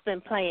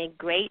been playing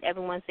great.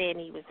 Everyone's saying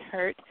he was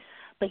hurt,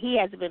 but he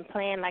hasn't been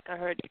playing like a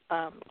hurt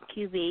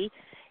QB.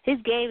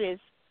 His game is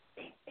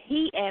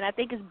and I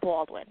think it's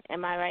Baldwin.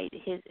 Am I right?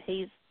 He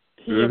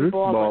and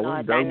Baldwin are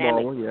a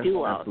dynamic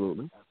duo.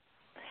 Absolutely.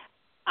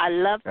 I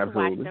love to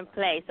watch them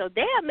play. So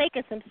they are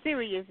making some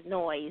serious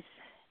noise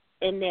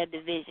in their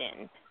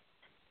division,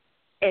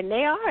 and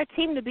they are a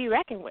team to be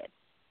reckoned with.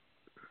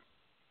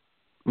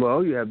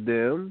 Well, you have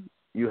them.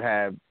 You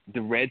have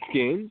the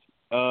Redskins.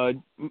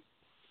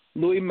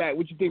 Louis Mack,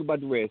 what you think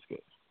about the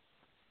Redskins?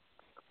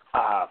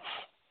 I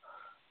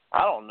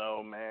don't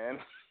know, man.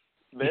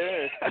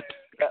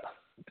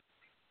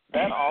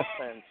 That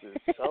offense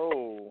is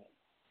so.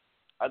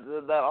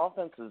 That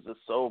offense is just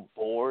so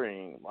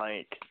boring.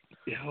 Like,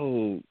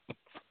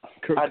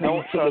 Kirk I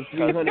don't trust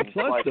 300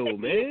 plus like, though,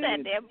 man. You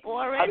said they're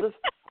boring.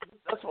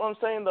 That's what I'm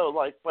saying though.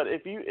 Like, but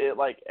if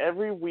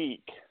every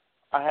week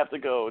I have to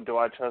go, do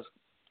I trust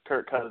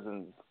Kirk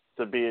Cousins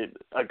to be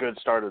a good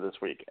starter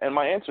this week? And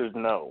my answer is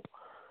no.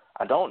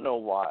 I don't know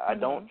why. I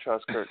don't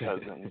trust Kirk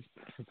Cousins.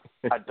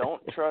 I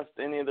don't trust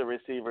any of the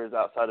receivers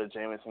outside of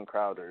Jamison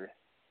Crowder.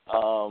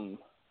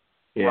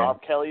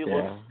 Rob Kelly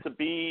looks to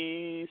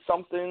be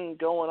something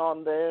going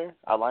on there.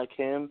 I like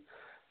him.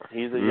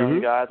 He's a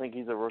young guy. I think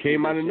he's a rookie.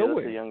 Came out of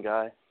nowhere. That's a young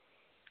guy.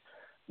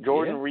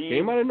 Jordan Reed.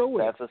 Came out of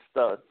nowhere. That's a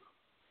stud.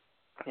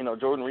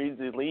 Jordan Reed's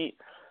elite.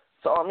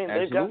 So, I mean,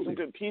 they've got some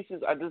good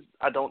pieces.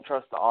 I don't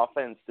trust the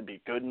offense to be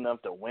good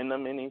enough to win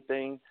them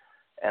anything.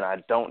 And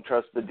I don't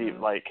trust the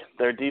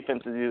their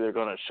defense is either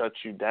going to shut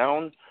you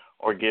down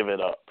or give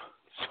it up.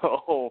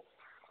 So,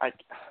 I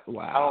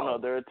don't know.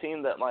 They're a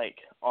team that,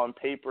 on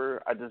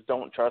paper, I just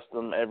don't trust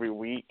them every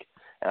week,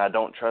 and I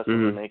don't trust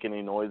them to make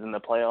any noise in the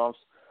playoffs.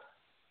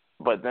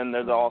 But then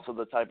there's also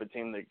the type of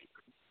team that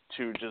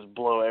to just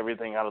blow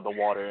everything out of the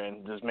water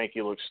and just make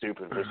you look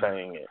stupid for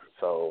saying it.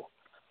 So,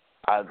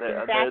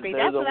 exactly.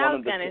 That's what I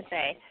was going to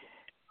say.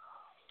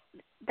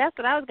 That's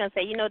what I was going to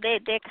say.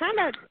 They're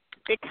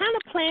kind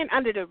of playing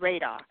under the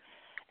radar,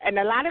 and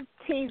a lot of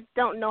teams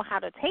don't know how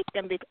to take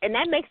them, and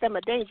that makes them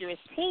a dangerous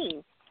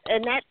team.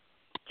 And that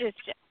just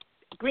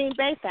Green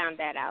Bay found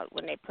that out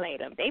when they played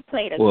them. They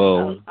played an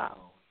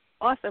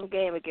awesome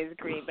game against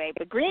Green Bay,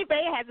 but Green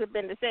Bay hasn't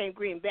been the same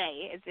Green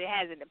Bay as it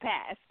has in the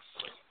past.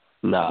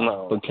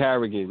 No. But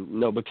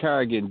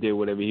Carrigan did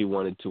whatever he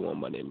wanted to on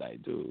Monday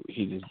night, dude.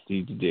 He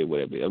did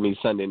whatever. I mean,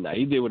 Sunday night,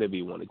 he did whatever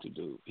he wanted to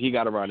do. He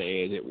got around the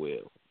edge at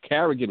will.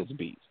 Carrigan is a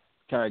beast.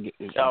 Yeah,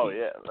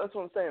 that's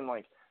what I'm saying.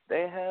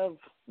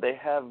 they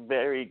have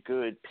very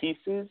good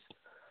pieces,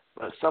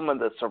 but some of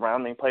the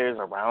surrounding players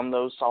around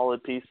those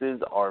solid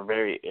pieces are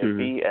very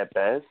iffy at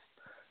best.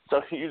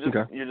 So you're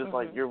just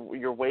like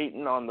you're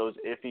waiting on those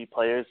iffy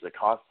players to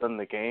cost them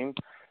the game,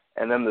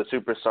 and then the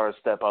superstars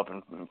step up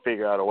and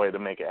figure out a way to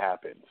make it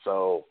happen.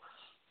 So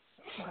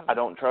I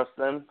don't trust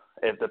them.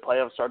 If the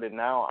playoffs started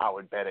now, I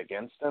would bet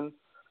against them,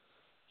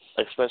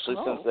 especially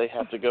since they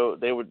have to go.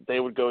 They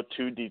would go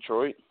to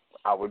Detroit.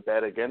 I would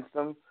bet against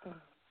them.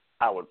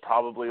 I would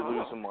probably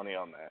lose some money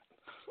on that.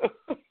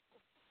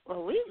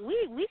 Well,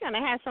 we're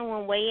gonna have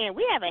someone weigh in.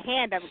 We have a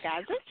hand up,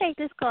 guys. Let's take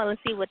this call and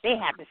see what they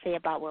have to say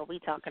about what we're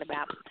talking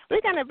about.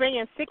 We're gonna bring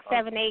in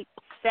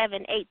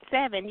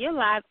 678-787. You're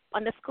live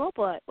on the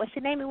scoreboard. What's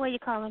your name and where you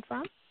calling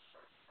from?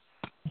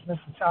 Mr.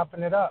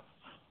 Chopping It Up.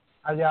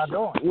 How y'all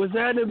doing? What's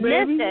happening,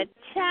 baby? Mr.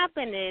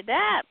 Chopping It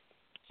Up.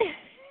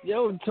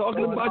 Yo,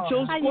 talking about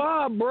your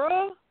squad,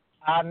 bro.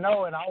 I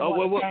know, and I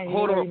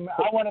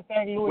want to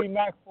thank Louis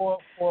Mack for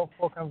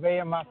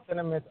conveying my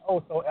sentiments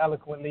so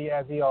eloquently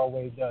as he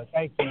always does.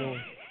 Thank you,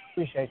 Louis.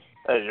 Appreciate you.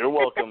 Hey, you're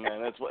welcome,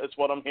 man. It's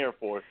what I'm here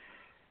for.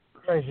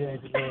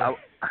 Appreciate you, Louis.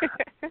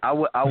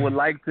 I would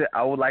like to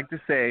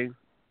say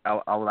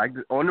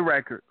on the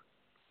record.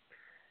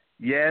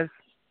 Yes,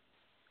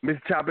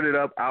 Mr. Chopping It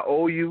Up, I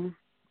owe you.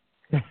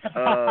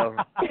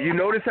 You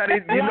notice I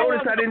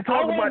didn't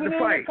talk about the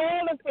fight. I wasn't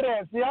calling for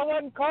that. See, I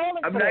wasn't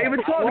calling for that. I'm not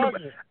even talking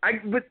about it.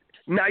 But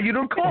now you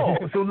don't call.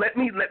 So let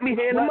me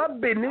handle my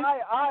business.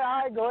 All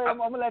right, go ahead. I'm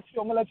gonna let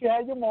you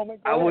have your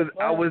moment. I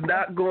was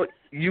not going.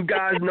 You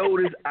guys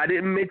noticed I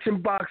didn't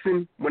mention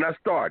boxing when I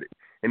started,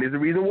 and there's a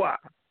reason why.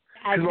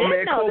 Because my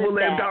man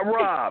Kovalev got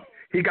robbed.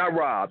 He got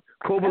robbed.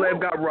 Kovalev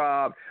got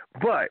robbed.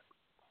 But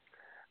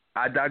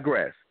I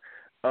digress.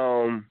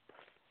 I'm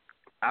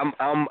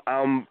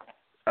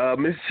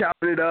Mr.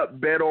 Chopping It Up,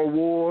 bet on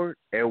Ward,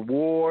 and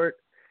Ward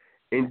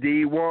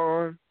indeed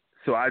won.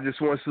 So I just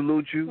want to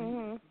salute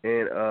you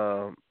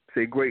and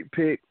say great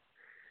pick.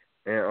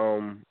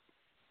 And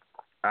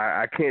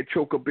I can't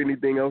choke up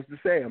anything else to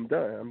say. I'm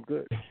done. I'm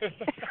good.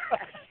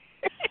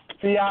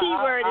 See,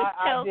 Keyword is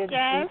choke,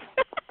 guys.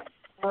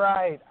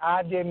 Right.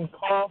 I didn't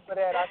call for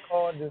that. I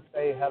called to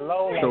say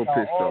hello. Like So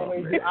pissed I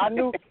always off, do. I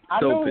knew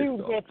he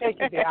was off. going to take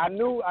it there. I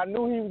knew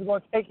he was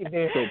going to take it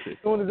there as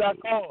soon as I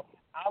called.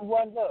 I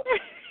wasn't up.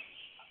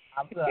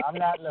 I'm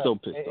not. So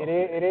pissed off.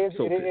 It is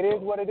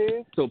what it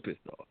is. So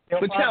pissed off.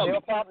 But tell me,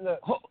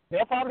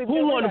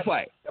 who won the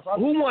fight?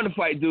 Who won the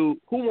fight, dude?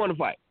 Who won the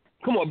fight?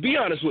 Come on, be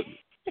honest with me.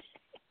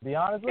 Be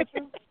honest with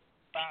you.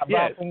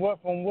 Yes. From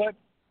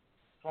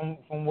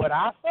what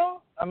I saw,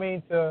 I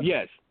mean to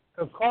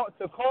call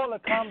a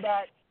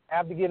comeback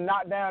after getting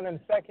knocked down in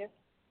the second,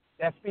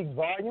 that speaks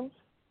volumes.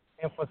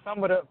 And for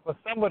some of the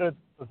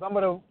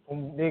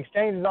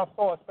exchanges I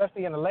saw,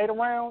 especially in the later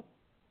rounds,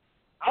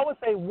 I would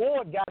say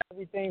Ward got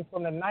everything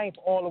from the 9th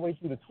all the way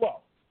through the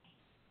 12th.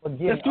 But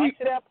getting up to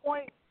that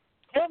point,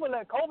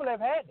 Kovalev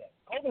had that.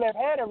 Kovalev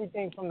had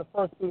everything from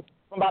about the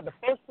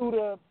first through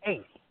the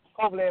 8th.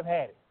 Kovalev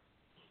had it.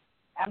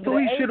 So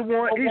he should have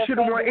won. He should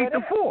have won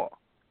 8-4.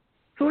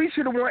 So he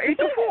should have won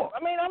 8-4. I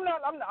mean, I'm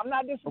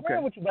not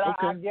disagreeing with you, but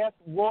I guess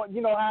Ward.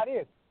 You know how it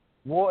is.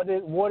 Ward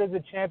is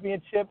a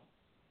championship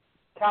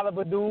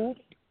caliber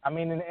dude. I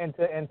mean, and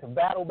to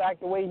battle back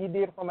the way he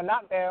did from a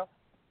knockdown,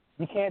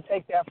 you can't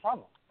take that from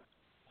him.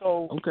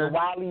 So the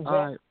Wiley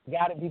vet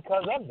got it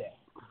because of that.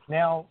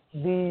 Now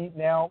the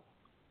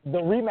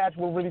rematch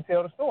will really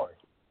tell the story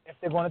if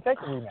they're going to take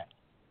the rematch.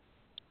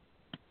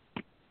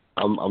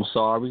 I'm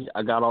sorry.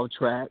 I got off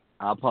track.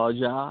 I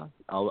apologize.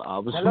 I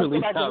was really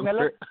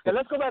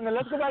let's go back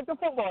to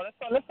football.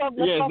 Let's talk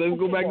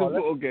go back to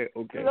football. Okay.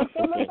 Let's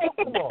talk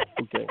football.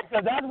 Okay.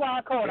 Because that's why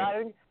I called.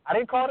 I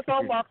didn't call it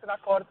all boxing. I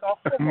called it all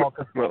football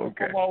because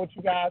football with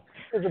you guys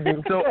is a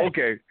beautiful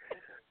thing.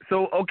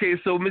 So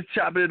Mr.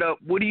 Chopping It Up,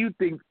 what do you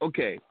think?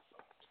 Okay,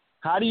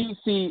 how do you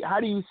see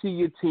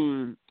your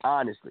team?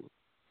 Honestly,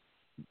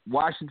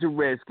 Washington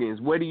Redskins.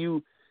 Where do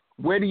you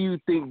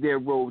think their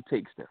road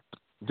takes them?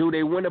 Do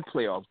they win a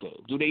playoff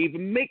game? Do they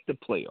even make the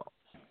playoffs?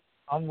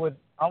 I'm with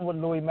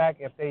Louis Mack.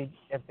 If they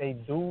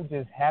do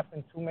just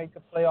happen to make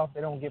the playoffs,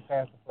 they don't get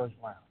past the first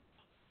round.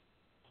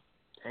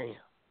 Damn.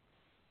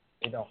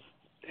 They don't.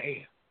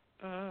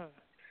 Damn.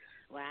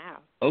 Wow.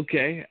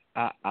 Okay.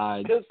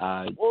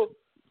 Well,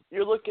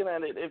 you're looking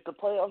at it. If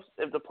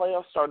the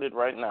playoffs started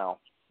right now,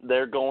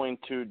 they're going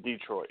to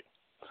Detroit.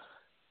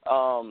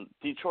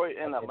 Detroit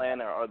and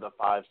Atlanta are the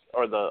 5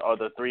 or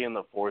the 3 and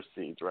the 4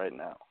 seeds right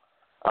now.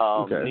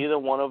 Neither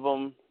one of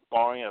them,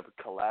 barring a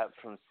collapse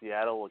from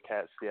Seattle, will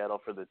catch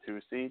Seattle for the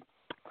 2 seed.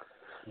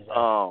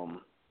 So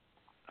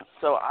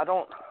I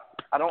don't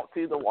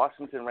see the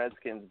Washington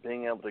Redskins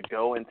being able to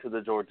go into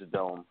the Georgia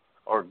Dome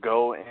or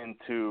go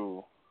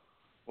into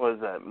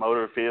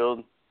Motor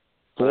Field,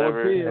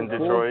 whatever, in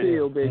Detroit. Ford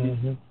Field, baby.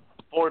 Mm-hmm.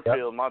 Ford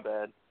Field, my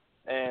bad.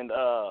 And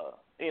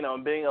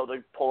being able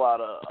to pull out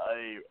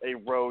a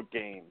road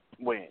game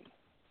win.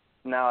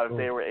 Now, if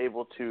they were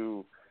able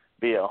to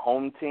be a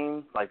home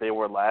team like they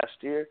were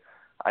last year,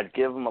 I'd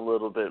give them a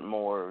little bit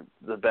more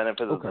the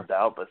benefit of the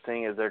doubt. But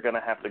seeing as they're going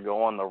to have to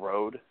go on the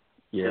road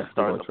to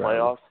start the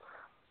playoffs,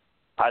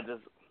 I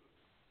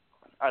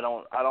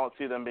don't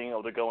see them being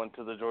able to go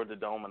into the Georgia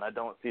Dome, and I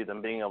don't see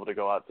them being able to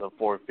go out to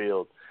Ford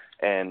Field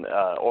and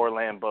or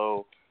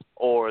Lambeau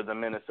or the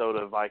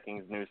Minnesota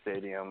Vikings new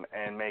stadium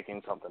and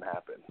making something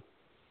happen.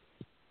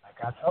 Like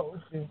I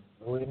told you,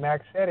 Louis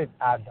Mack said it.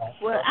 I don't.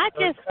 Well,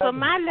 for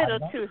my little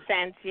 2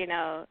 cents,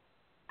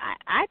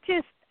 I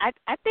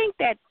think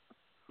that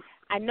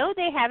I know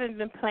they haven't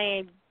been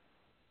playing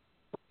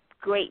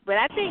great, but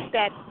I think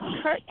that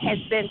Kurt has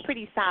been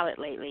pretty solid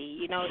lately.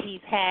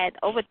 He's had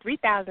over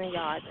 3,000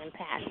 yards in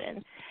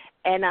passing,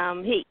 and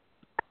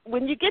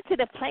when you get to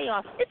the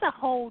playoffs, it's a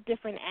whole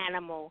different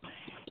animal.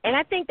 And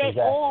I think they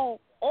all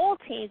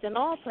teams and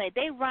all play,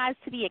 they rise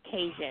to the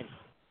occasion.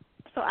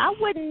 So I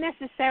wouldn't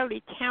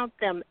necessarily count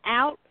them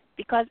out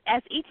because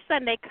as each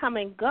Sunday come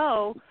and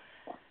go,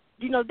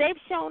 they've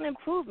shown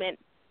improvement.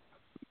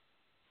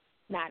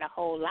 Not a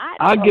whole lot.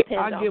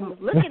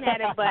 Looking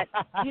at it, but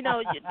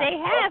they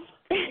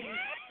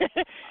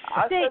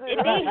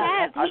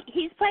have.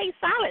 He's played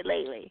solid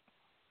lately.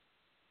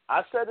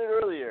 I said it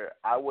earlier.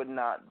 I would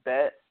not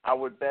bet. I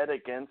would bet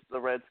against the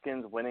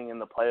Redskins winning in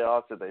the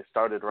playoffs if they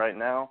started right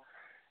now,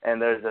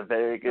 and there's a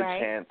very good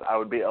chance I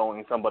would be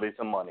owing somebody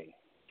some money,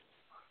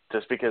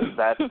 just because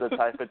that's the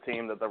type of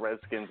team that the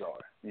Redskins are.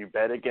 You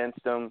bet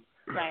against them,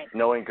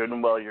 knowing good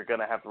and well you're going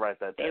to have to write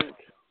that check.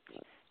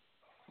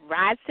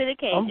 Rise to the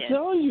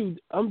occasion.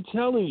 I'm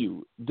telling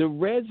you, the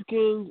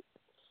Redskins,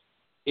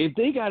 if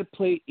they got to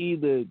play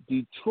either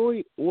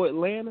Detroit or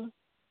Atlanta,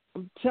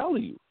 I'm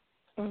telling you,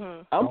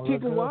 I'm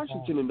picking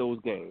Washington in those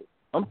games.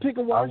 I'm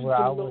picking Washington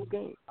in those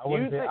games. I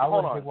wouldn't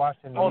pick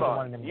Washington. Hold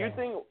on. You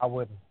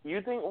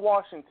think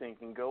Washington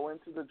can go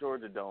into the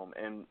Georgia Dome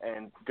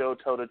and go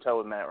toe-to-toe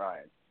with Matt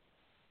Ryan?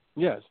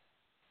 Yes.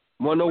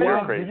 Want to know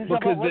why?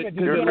 Because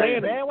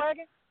Atlanta.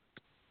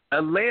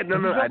 Atlanta.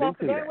 No, I didn't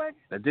say that.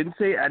 I didn't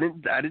say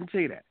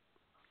that.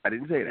 I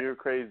didn't say that. You're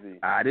crazy.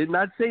 I did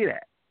not say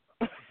that.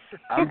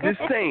 I'm just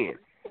saying,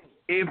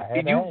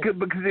 because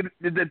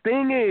the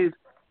thing is,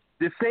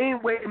 the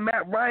same way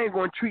Matt Ryan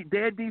going to treat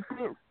their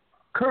defense,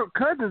 Kirk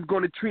Cousins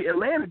going to treat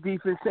Atlanta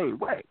defense same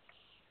way.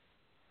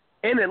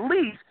 And at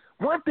least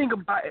one thing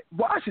about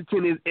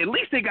Washington is at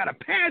least they got a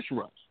pass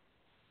rush.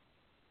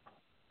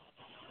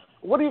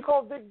 What do you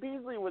call Vic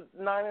Beasley with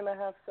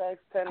 9.5 sacks,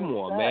 10 Come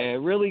on, sacks?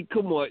 man. Really?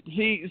 Come on.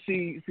 See.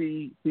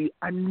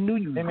 I knew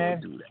you were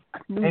going to do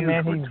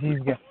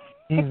that.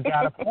 He's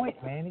got a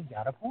point, man. He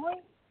got a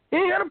point. He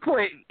ain't got a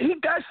point. He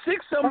got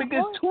 6 of them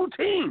against 2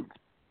 teams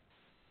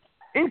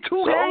in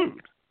 2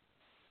 games.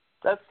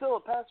 That's still a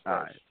pass rush. All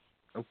right.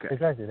 Okay.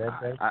 Exactly.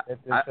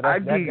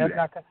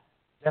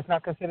 That's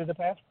not considered a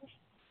pass rush?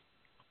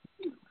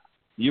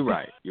 You're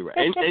right.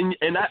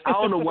 And I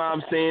don't know why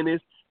I'm saying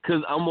this,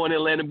 because I'm on the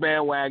Atlanta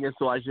bandwagon,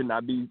 so I should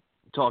not be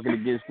talking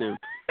against them.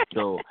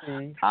 So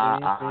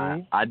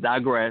I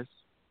digress.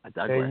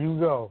 There you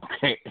go.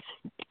 Okay.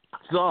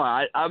 So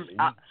I'm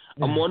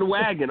on the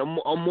wagon. I'm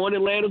on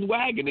Atlanta's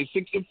wagon. They're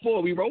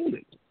 6-4. We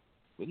rolling.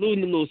 We're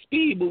losing a little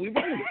speed, but we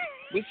rolling.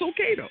 It's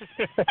okay though.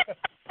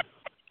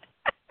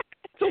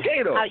 It's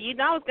okay though. I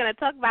was going to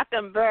talk about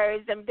them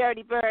birds, them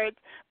dirty birds,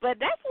 but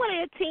that's one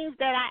of the teams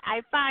that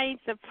I find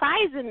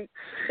surprising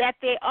that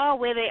they are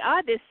where they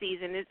are this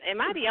season.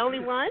 Am I the only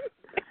one?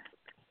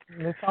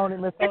 Miss Toni,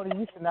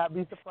 you should not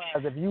be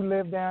surprised. If you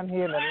live down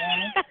here in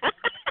Atlanta,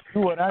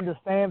 you would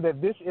understand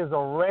that this is a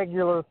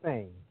regular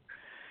thing.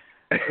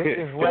 This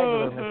is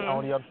regular, Miss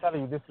Toni. I'm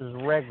telling you, this is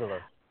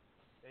regular.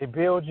 They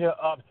build you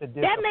up to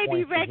disappoint that may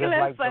be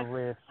regular just like for the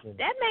Redskins.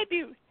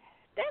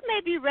 That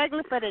may be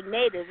regular for the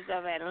natives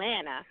of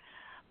Atlanta,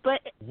 but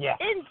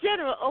in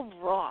general,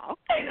 overall,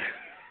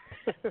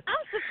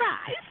 I'm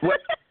surprised.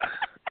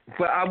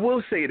 But I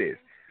will say this.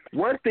 The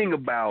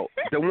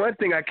one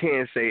thing I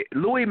can say,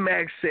 Louis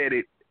Mack said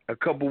it a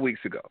couple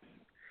weeks ago.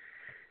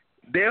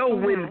 They'll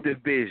win the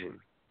division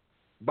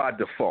by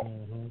default.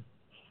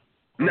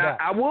 Now,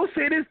 I will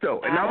say this,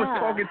 though, and I was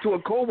talking to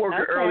a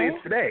coworker earlier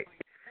today.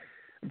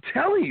 I'm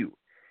telling you,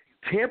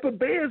 Tampa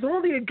Bay is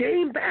only a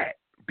game back.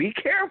 Be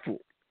careful.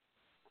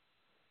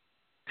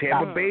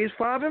 Tampa Bay is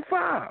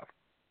 5-5.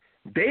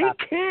 They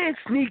can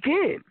sneak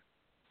in.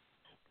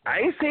 I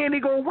ain't saying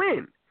they're gonna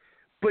win,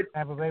 but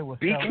Tampa Bay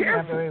be careful.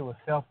 Tampa Bay will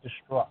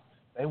self-destruct.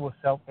 They will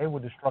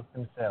destruct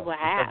themselves.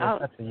 Wow, because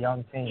they're such a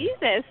young team. You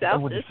said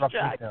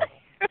self-destruct.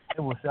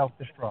 They will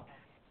self-destruct.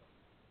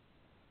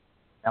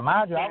 Now,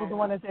 mind you, I was the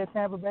one that said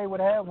Tampa Bay would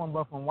have one,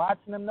 but from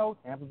watching them, though,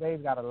 Tampa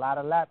Bay's got a lot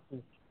of lapses,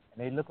 and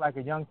they look like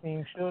a young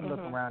team should look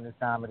around this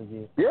time of the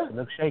year. Yeah, they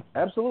look shaky.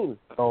 Absolutely.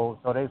 So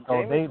they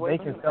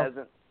can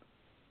self.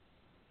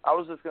 I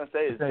was just gonna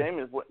say,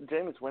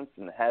 Jameis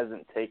Winston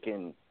hasn't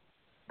taken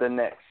the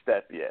next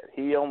step yet.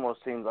 He almost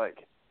seems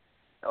like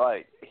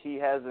he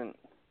hasn't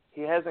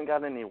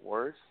gotten any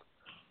worse,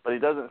 but he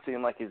doesn't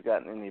seem like he's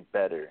gotten any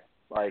better.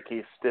 Like,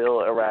 he's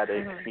still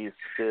erratic. He's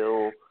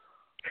still,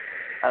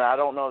 and I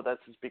don't know if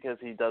that's just because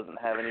he doesn't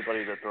have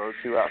anybody to throw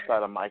to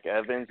outside of Mike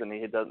Evans, and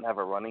he doesn't have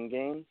a running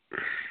game.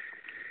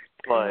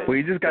 But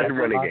he just got the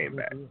running game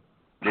back.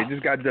 They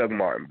just got Doug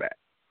Martin back.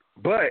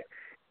 But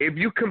if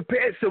you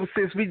compare, so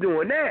since we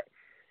doing that,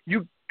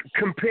 you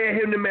compare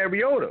him to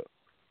Mariota.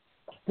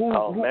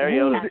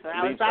 Mariota That's what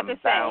I was about to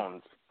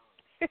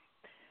say.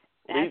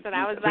 That's what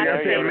I was about to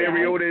say.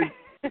 Mariota.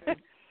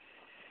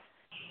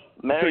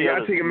 So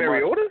y'all taking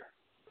Mariota?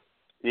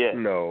 Yeah.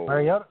 No.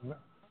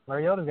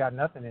 Mariota's got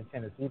nothing in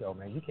Tennessee though,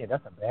 man. You can't.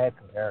 That's a bad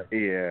comparison.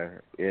 Yeah.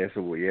 It's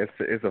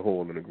a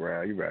hole in the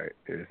ground. You're right.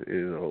 It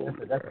is a hole in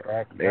the ground. A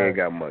bad they ain't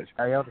got much.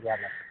 Mariota got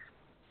nothing.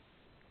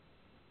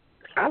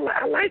 I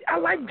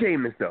like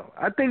Jameis though.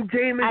 I think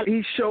Jameis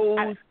he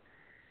shows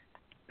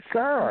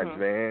signs,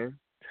 man. I'm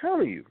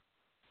telling you,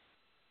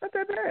 not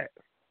that bad.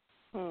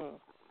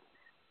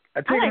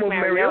 I take him over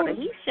Mariota.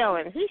 He's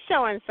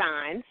showing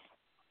signs.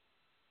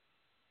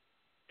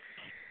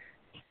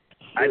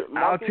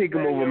 I'll take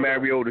him over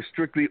Mariota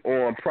strictly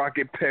on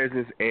pocket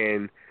presence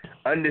and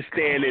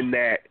understanding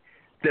that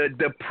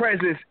the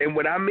presence, and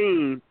what I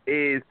mean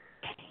is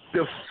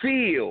the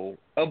feel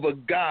of a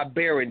guy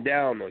bearing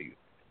down on you.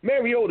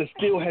 Mariota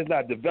still has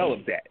not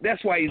developed that.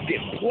 That's why he's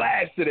getting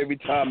blasted every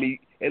time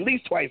at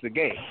least twice a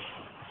game.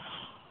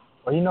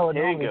 Well, it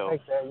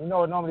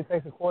normally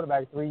takes a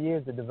quarterback 3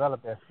 years to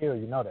develop that skill.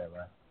 You know that,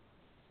 right?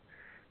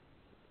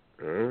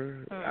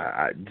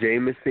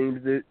 Jameis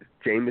seems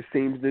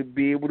to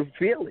be able to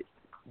feel it.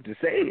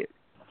 Just saying.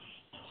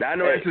 I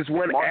know that's just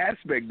one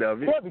aspect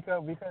of it. Yeah,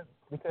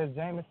 because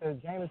Jameis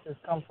has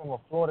come from a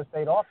Florida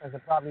State offense,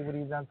 and probably what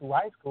he's done through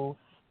high school,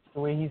 the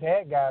way he's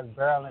had guys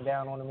barreling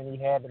down on him and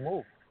he had to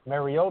move.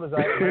 Mariota's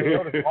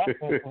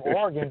offense from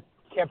Oregon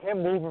kept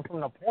him moving from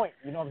the point.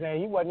 You know what I'm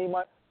saying? He wasn't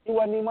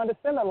even under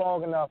center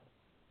long enough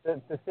to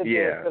sit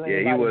there and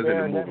he was in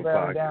the moving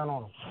pocket. Down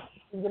on him.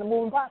 He was in the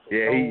moving pocket.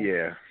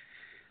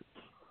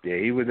 Yeah,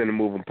 he was in the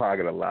moving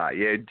pocket a lot.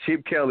 Yeah,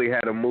 Chip Kelly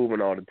had him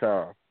moving all the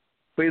time.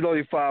 But he's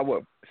only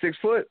 6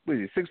 foot? What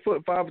is he, 6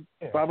 foot,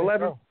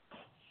 5'11"?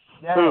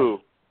 Yeah.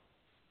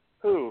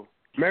 Who?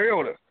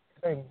 Mariota.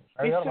 He's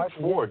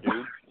 6'4",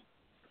 dude.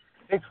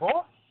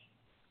 6'4"?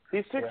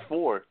 He's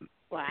 6'4".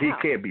 Wow. He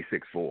can't be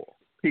 6'4".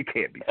 He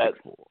can't be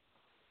 6'4".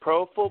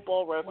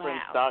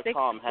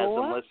 ProFootballReference.com has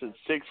him listed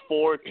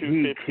 6'4",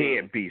 215. He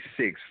can't be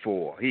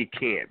 6'4". He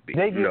can't be.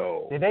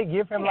 No. Did they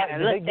give him like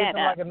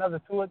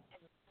another 2 or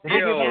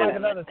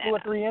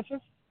 3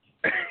 inches?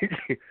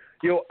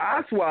 Yo,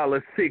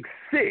 Osweiler's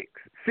 6'6",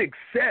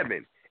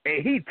 6'7",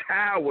 and he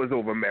towers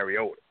over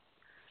Mariota.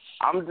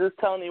 I'm just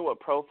telling you what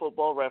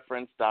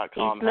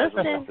ProFootballReference.com has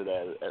him listed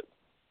as.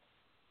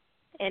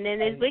 And in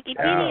his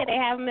Wikipedia, they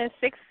have him as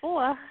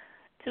 6'4",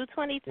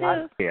 222.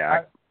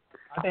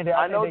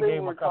 I know they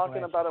were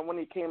talking about it when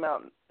he came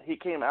out. He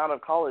came out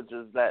of college.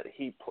 Is that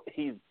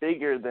he's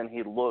bigger than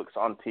he looks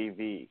on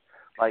TV.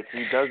 Like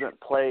he doesn't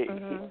play.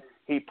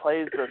 He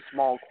plays the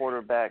small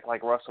quarterback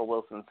like Russell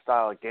Wilson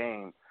style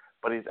game,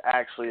 but he's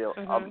actually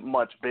a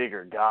much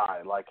bigger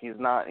guy. Like he's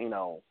not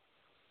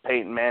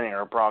Peyton Manning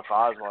or Brock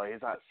Osweiler.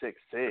 He's not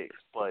 6'6",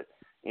 but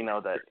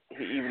that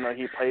even though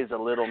he plays a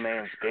little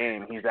man's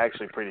game, he's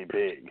actually pretty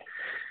big.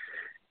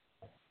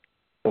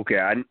 Okay,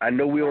 I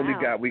know we only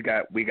got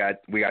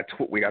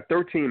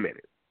 13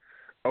 minutes.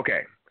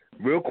 Okay,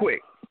 real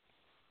quick.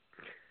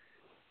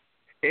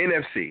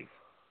 NFC.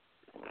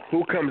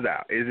 Who comes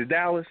out? Is it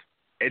Dallas?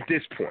 At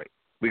this point,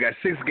 we got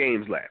 6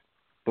 games left.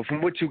 But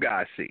from what you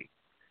guys see,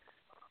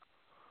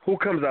 who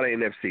comes out of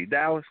NFC?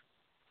 Dallas,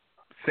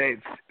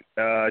 Saints,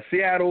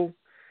 Seattle,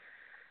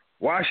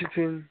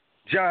 Washington,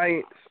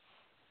 Giants,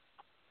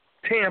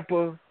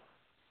 Tampa,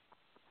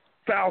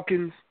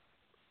 Falcons,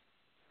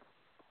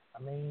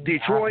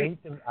 Detroit,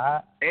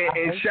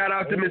 and shout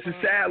out to Mr.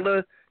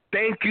 Sadler.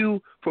 Thank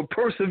you for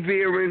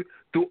persevering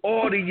through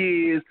all the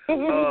years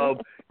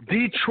of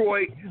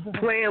Detroit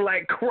playing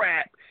like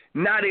crap.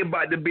 Now they're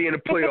about to be in the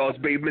playoffs,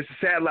 baby. Mr.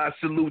 Sadler, I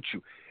salute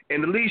you.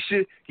 And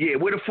Alicia,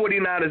 where the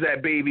 49ers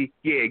at, baby?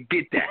 Yeah,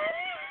 get that.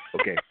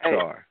 Okay,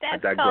 sorry. I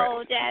digress.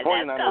 Cold, Dad.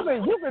 That's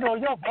cold. You've been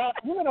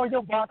on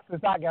your box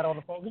since I got on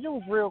the phone, because you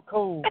was real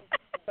cool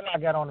when I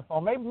got on the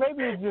phone. Maybe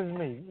it's just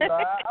me.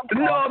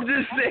 I'm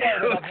just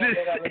saying.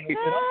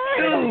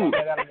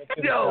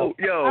 Dude, yo.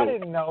 I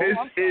didn't know.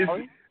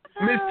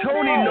 Miss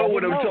Toni know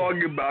what I'm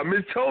talking about.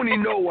 Miss Toni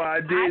know why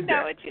I did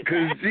that.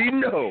 Because she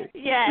know.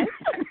 Yes.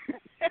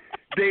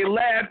 They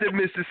laughed at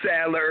Mr.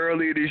 Sadler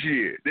earlier this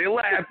year. They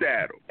laughed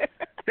at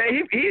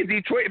him. He a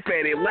Detroit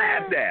fan. They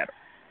laughed at him.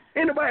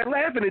 Ain't nobody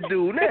laughing at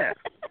dude now.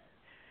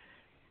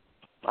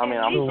 I mean,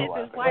 I'm just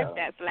his wife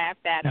that's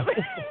laughed at him.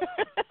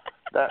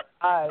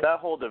 that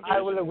whole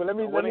division.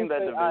 Winning that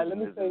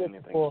division isn't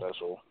anything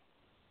special.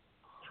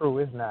 True,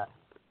 it's not.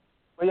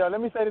 But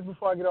let me say this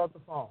before I get off the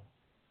phone.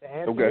 To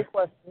answer your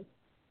question,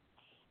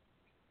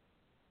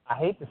 I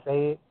hate to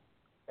say it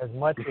as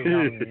much as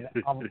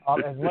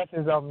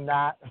I'm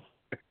not.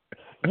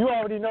 You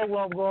already know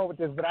where I'm going with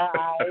this, but I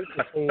hate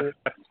to say it.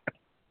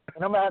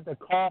 And I'm gonna have to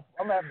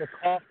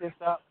cough this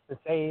up to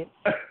say it.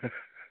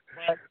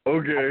 But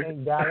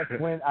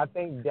I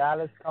think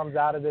Dallas comes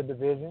out of the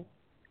division,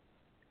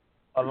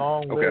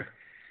 along with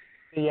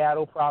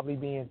Seattle probably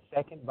being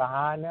second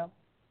behind them.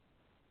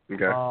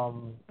 Okay.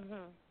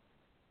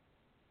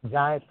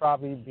 Giants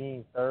probably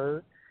being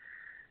third.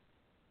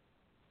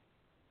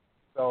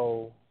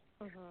 So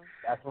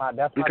that's my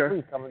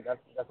three coming.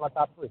 That's my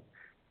top three.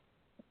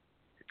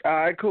 All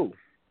right, cool.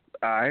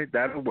 All right,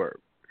 that'll work.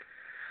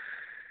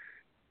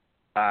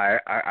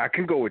 I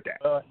can go with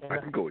that. I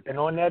can go with that. And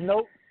on that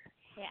note,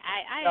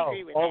 I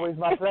agree with always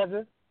that. my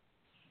pleasure.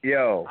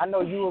 Yo. I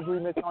know you agree,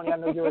 Miss Toni. I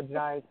know you're a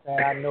Giants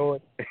fan. I know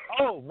it.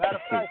 Oh, matter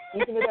of fact,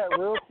 speaking of that,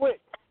 real quick,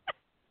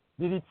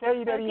 did he tell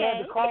you that he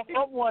had to call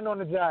someone on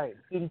the Giants?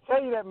 Did he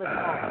tell you that, Miss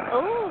Toni?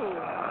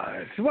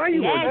 Oh. So why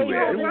you want to do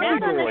that? Why you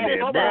going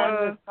there,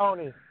 bro? Miss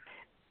Toni.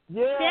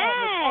 Yeah,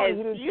 yes,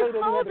 Miss Toni, you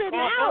called it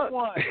out.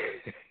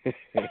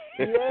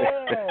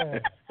 Yeah.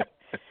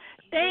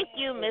 Thank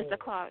you, Mr.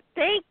 Clark.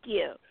 Thank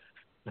you.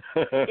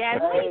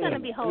 Jazz, when are you going to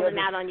be holding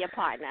out on your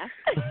partner?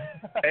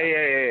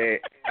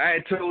 Hey. I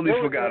had totally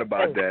forgot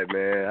about that,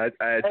 man.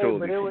 I had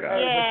totally forgot. Yeah.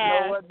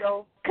 You know what,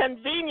 though?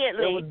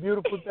 Conveniently. It was a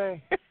beautiful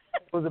thing.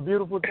 It was a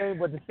beautiful thing,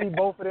 but to see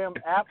both of them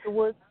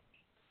afterwards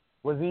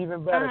was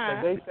even better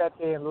because they sat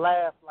there and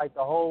laughed like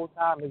the whole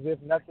time as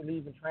if nothing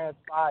even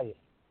transpired.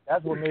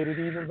 That's what made it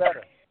even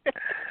better.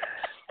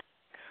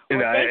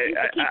 Well,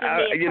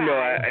 thank you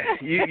for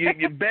keeping me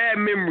your bad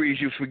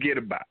memories you forget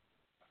about.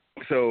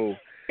 So,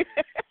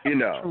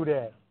 True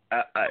that.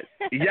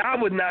 Y'all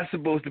was not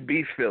supposed to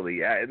beat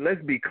Philly.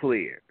 Let's be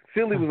clear.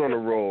 Philly was on the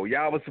roll.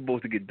 Y'all was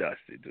supposed to get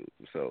dusted, dude.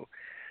 So,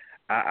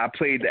 I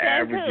played the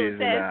averages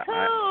and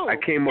I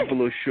came up a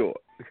little short.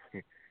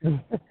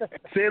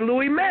 Said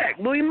Louis Mack.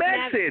 Louis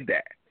Mack said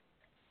that.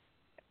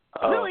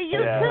 Louis, you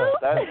too?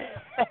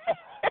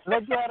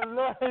 Look at him,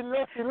 look at him.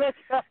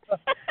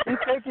 He's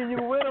taking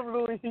you with him,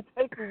 Louis. He's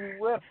taking you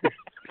with him.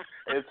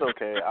 It's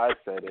okay. I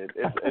said it.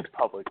 It's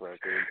public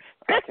record.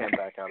 I can't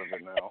back out of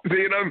it now.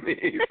 See what I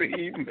mean?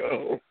 See,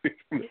 no.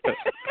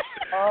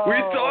 We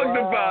talked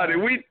about it.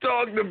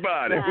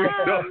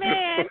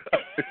 Man.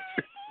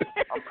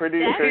 I'm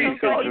pretty sure you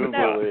could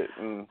Google it.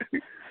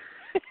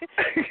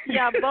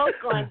 Y'all both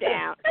going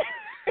down.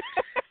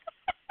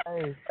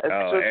 It's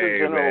just a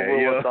general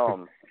rule of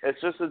thumb. It's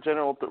just a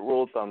general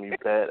rule of thumb. You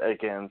bet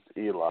against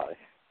Eli.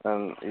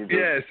 And you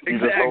just,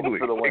 exactly.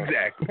 For the win.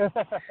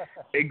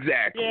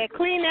 Exactly. Yeah,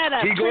 clean that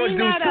up. He going to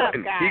do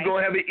something. Guys. He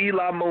going to have an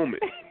Eli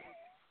moment.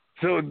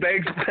 So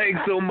thanks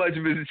so much,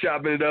 Mr.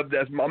 Chopping It Up.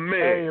 That's my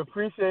man. Hey,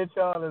 appreciate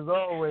y'all as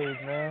always,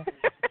 man.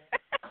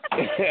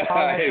 All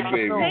right,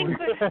 baby. All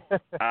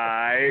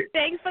right.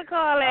 Thanks for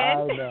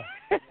calling.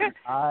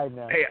 I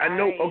know. Hey, I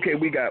know. Okay,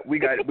 we got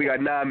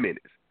 9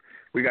 minutes.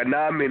 We got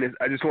 9 minutes.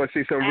 I just want to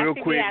say something real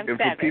quick, and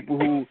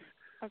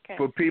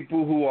for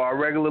people who are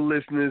regular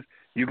listeners,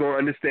 you're gonna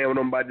understand what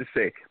I'm about to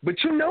say.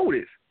 But you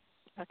notice,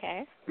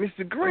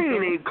 Mr.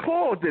 Green ain't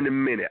called in a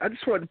minute. I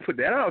just wanted to put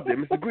that out there,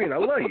 Mr. Green. I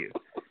love you.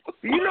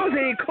 You know he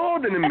ain't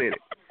called in a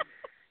minute.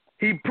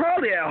 He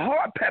probably had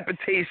heart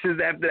palpitations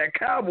after that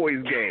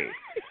Cowboys game.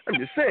 I'm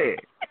just saying.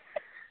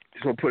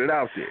 Just want to put it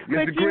out there.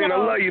 Mr. Green, I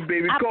love you,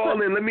 baby.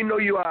 Call in. Let me know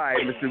you all right,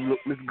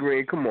 Mr.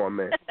 Green. Come on,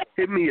 man.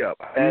 Hit me up.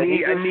 I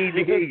need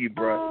to hear you,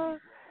 bro.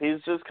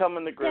 He's just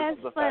coming to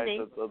grips with the fact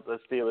that the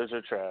Steelers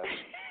are trash.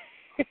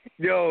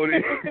 Yo.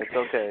 It's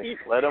okay.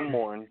 Let him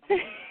mourn.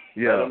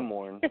 Yeah. Let him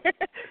mourn.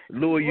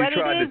 Louis, you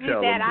tried to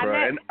tell him,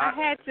 bro. I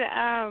had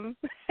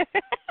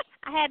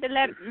to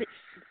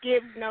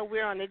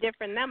we're on a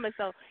different number,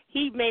 so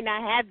he may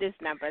not have this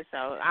number, so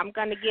I'm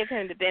going to give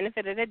him the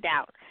benefit of the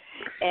doubt.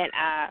 And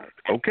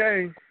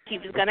he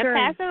was going to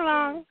pass it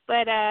along,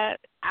 but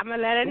I'm going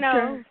to let her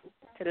know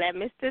to let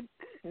Mr.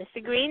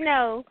 Green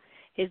know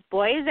his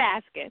boy is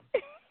asking.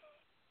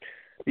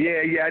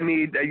 I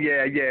need,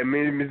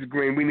 Mr.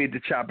 Green, we need to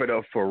chop it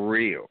up for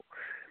real.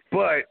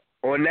 But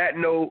on that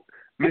note,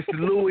 Mr.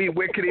 Louis,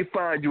 where can they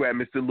find you at,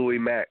 Mr. Louis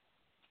Mack?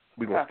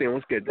 We're going to stay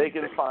on schedule. They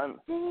can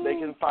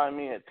find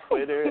me at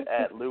Twitter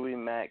at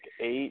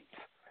LouisMac8.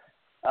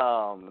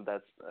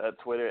 That's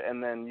Twitter.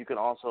 And then you can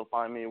also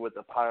find me with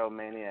the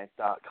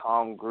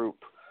Pyromaniac.com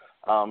group,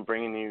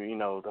 bringing you,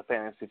 the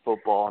fantasy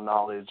football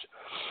knowledge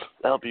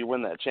to help you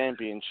win that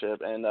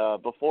championship. And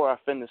before I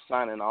finish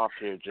signing off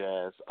here,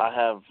 Jazz, I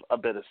have a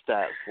bit of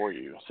stat for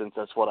you, since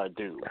that's what I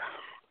do.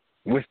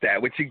 What's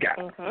that? What you got?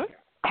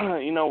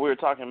 We were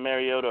talking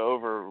Mariota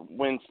over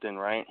Winston,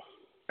 right?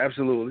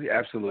 Absolutely.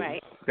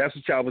 Right. That's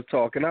what y'all was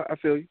talking. I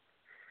feel you.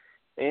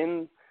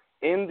 In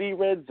the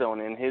red zone,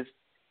 in his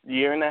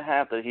year and a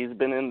half that he's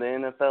been in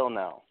the NFL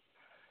now,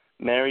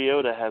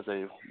 Mariota has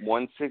a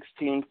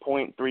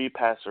 116.3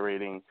 passer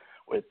rating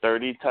with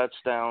 30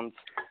 touchdowns,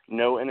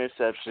 no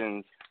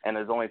interceptions, and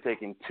has only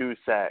taken 2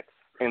 sacks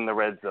in the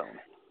red zone.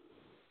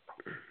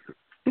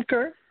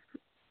 Okay.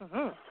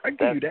 I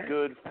give you that.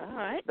 Good. All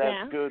right,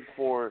 that's good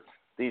for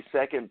the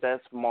second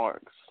best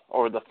marks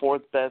or the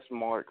fourth best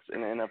marks in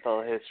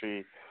NFL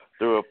history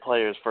through a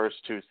player's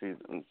first 2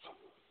 seasons.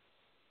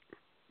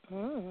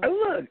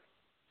 Look,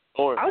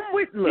 I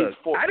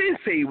didn't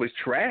say he was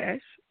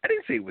trash.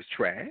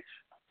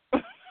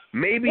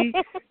 Maybe,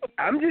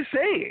 I'm just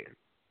saying,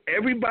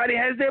 everybody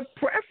has their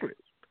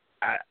preference.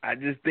 I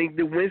just think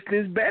that Winston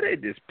is better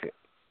at this point.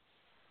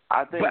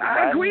 I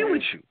agree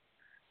with you.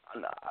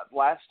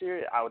 last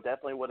year I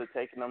definitely would have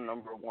taken him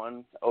number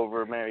 1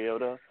 over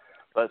Mariota,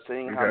 but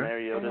seeing how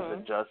Mariota's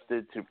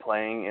adjusted to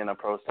playing in a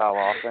pro-style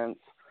offense,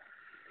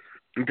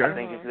 I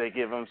think if they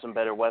give him some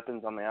better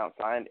weapons on the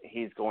outside,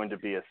 he's going to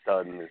be a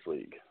stud in this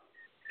league.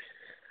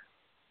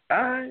 All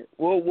right.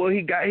 Well,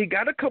 he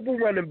got a couple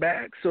running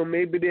backs, so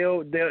maybe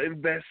they'll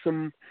invest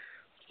some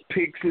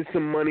picks and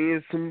some money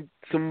in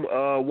some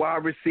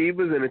wide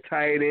receivers and a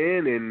tight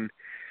end, and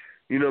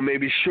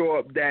maybe shore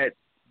up that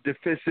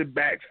defensive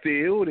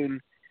backfield,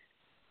 and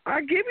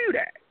I give you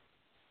that.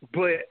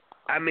 But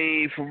I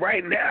mean, for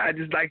right now, I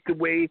just like the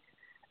way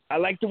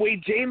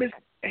Jameis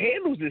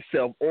handles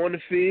himself on the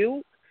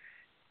field,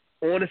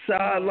 on the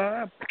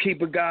sideline,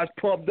 keeping guys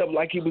pumped up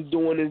like he was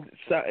doing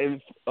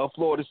in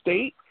Florida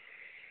State.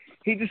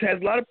 He just has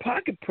a lot of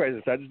pocket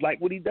presence. I just like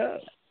what he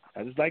does.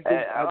 I just like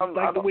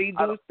the way he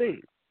does his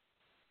thing.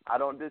 I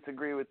don't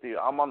disagree with you.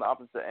 I'm on the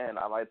opposite end.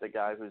 I like the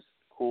guy who's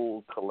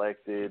cool,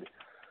 collected,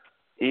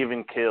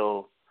 even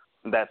kill.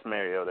 That's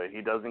Mariota.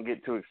 He doesn't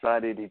get too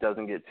excited. He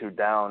doesn't get too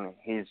down.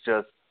 He's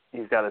got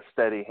a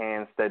steady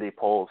hand, steady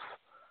pulse,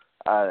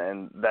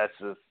 and that's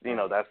just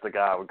that's the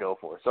guy I would go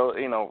for. So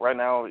right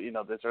now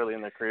this early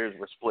in their careers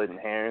we're splitting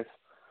hairs,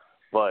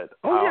 but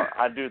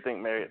I do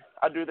think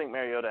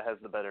Mariota has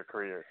the better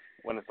career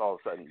when it's all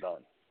said and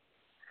done.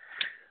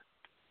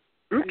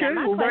 Okay,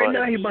 well right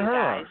now he's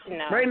behind.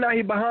 Right now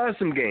he's behind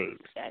some games.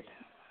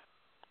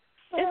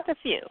 Just a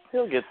few.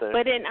 He'll get there.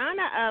 But in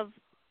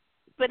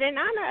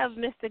honor of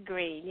Mr.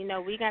 Green,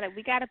 we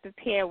gotta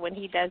prepare when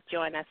he does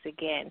join us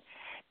again.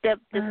 The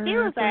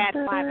Steelers are at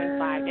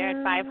 5-5. They're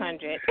at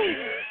 500.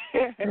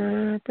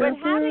 But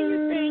how do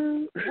you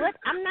think?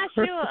 I'm not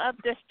sure of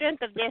the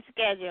strength of their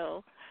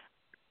schedule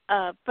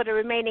for the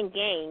remaining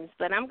games.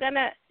 But I'm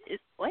gonna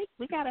wait.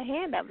 We got a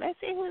hand up. Let's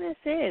see who this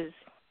is.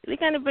 We're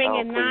gonna bring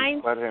in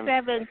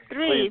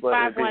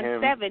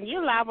 973-517.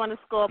 You live on the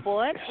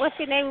scoreboard. What's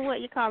your name and what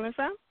you calling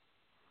from?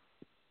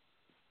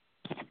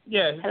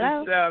 Yeah,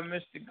 hello? It's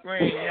Mr.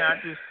 Green. Yeah, I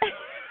just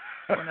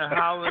want to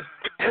holler.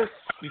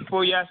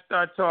 Before y'all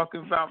start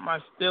talking about my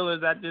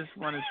Steelers, I just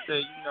want to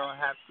say,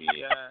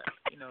 happy,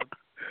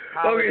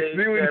 holidays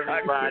to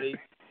everybody.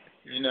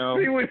 See,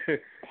 Mr.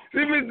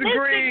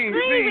 Green,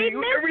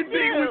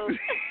 everything was.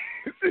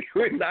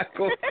 We're not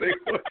gonna say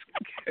what's.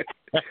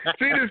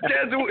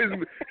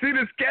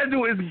 the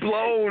schedule is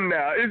blown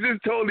now. It's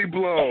just totally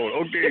blown.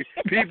 Okay,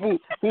 people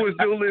who are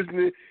still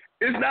listening,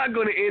 it's not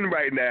going to end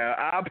right now.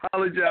 I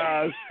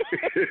apologize.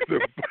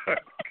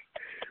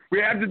 We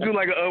have to do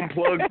like an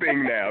unplugged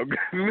thing now.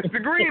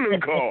 Mr. Green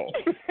will call.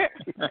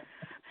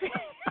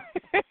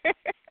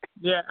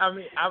 Yeah, I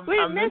mean, I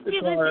missed the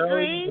call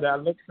earlier, but I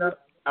looked up.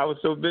 I was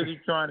so busy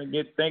trying to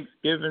get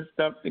Thanksgiving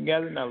stuff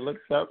together, and I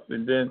looked up,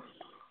 and then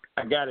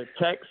I got a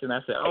text, and I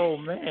said, "Oh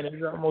man,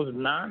 it's almost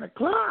 9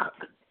 o'clock."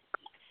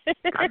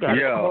 I got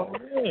to call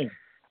in.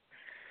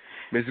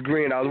 Mr.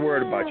 Green, I was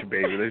worried about you,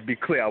 baby. Let's be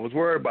clear. I was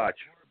worried about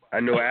you. I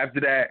know after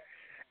that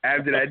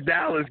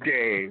Dallas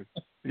game,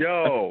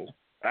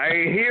 I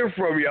ain't hear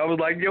from you. I was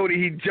like, did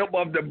he jump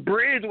off the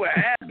bridge? What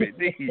happened?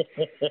 Did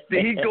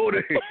he go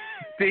to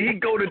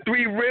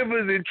Three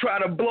Rivers and try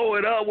to blow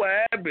it up? What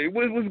happened?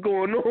 What's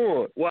going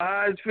on? Well,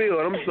 how it's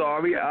feeling? I'm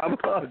sorry. I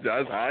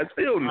apologize. How it's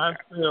feeling? How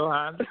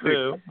it's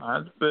feel.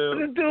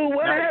 Dude,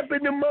 what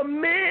happened to my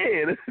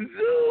man?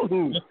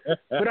 Dude.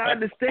 But I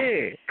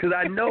understand because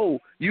I know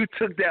you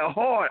took that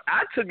hard.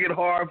 I took it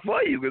hard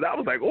for you because I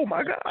was like, oh,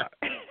 my God.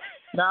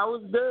 No, I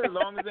was good. As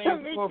long as they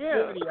ain't score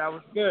 40, I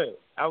was good.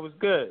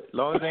 As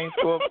long as they ain't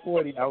score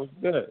 40, I was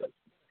good.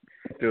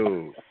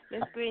 Dude. No.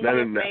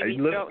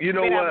 Look, you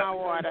know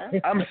what?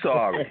 I'm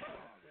sorry.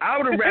 I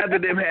would have rather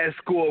them had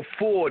scored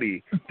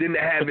 40 than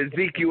to have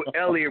Ezekiel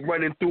Elliott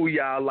running through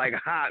y'all like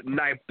hot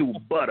knife through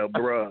butter,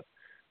 bruh.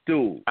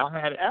 Dude. I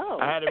had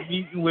a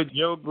meeting with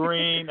Joe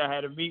Green.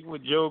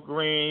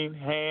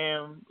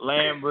 Ham,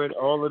 Lambert,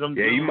 all of them.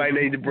 Yeah, you might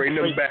need to bring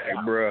them back,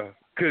 bruh.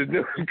 Cause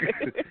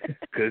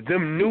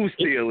them new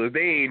Steelers, they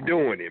ain't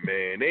doing it,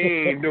 man.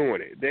 They ain't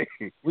doing it.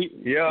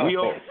 We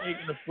all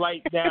taking a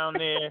flight down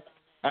there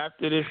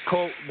after this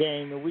Colt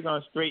game, and we're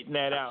gonna straighten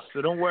that out.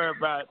 So don't worry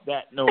about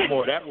that no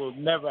more. That will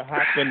never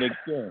happen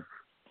again.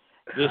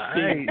 This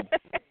season.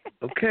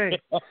 Okay.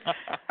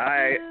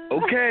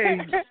 Okay.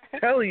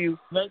 Tell you.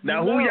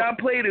 Now, who y'all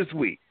play this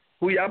week?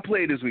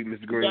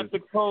 Mr. Green? Got the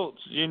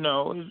Colts.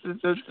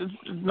 It's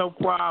no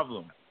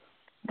problem.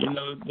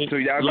 So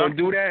y'all gonna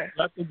do that?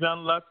 Luck is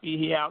unlucky.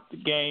 He out the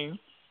game,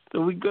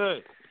 so we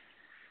good.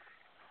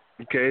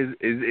 Okay,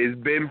 is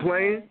Ben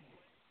playing?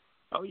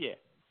 Oh yeah.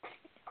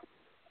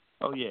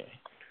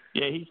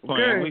 Yeah, he's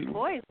playing. Okay.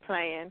 Boy's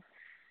playing.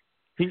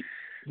 He's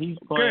playing.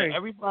 Okay.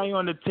 Everybody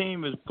on the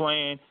team is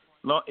playing.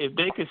 If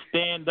they could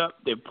stand up,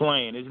 they're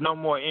playing. There's no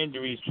more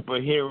injuries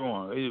from here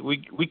on.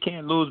 We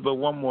can't lose but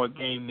one more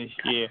game this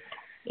year,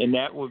 and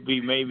that would be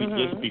maybe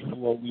just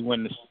before we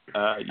win the,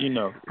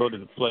 go to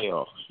the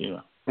playoffs.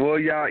 Well,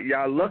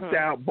 y'all lucked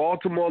out.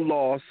 Baltimore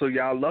lost, so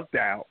y'all lucked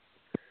out.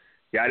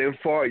 Y'all didn't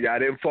fall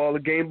a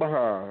game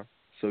behind,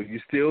 so you're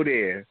still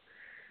there.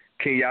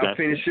 Can y'all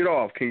finish it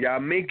off? Can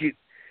y'all make it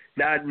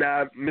Now,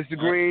 Mr.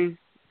 Green,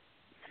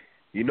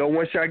 you know,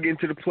 once y'all get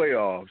into the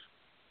playoffs,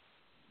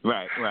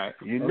 right.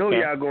 You know,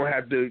 y'all gonna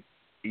have to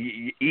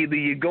either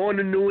you're going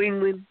to New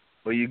England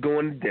or you're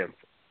going to Denver.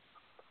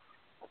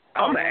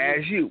 I'm gonna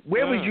ask you,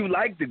 where would you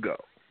like to go?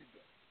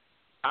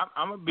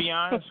 I'm gonna be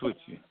honest with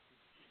you.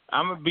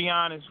 I'm gonna be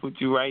honest with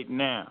you right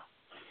now.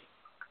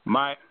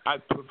 I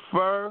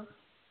prefer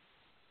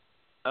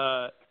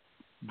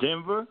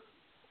Denver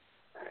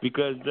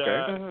because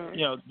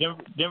you know,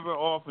 Denver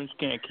offense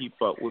can't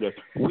keep up with us.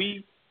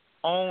 We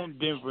own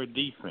Denver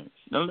defense.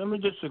 Now let me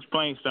just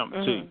explain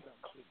something to you.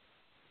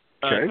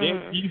 Their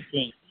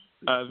defense,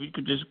 if you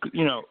could just,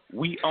 you know,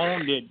 we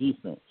own their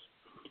defense,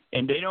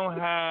 and they don't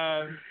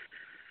have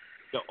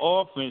the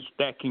offense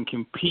that can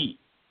compete.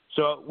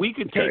 So we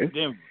could take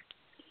Denver.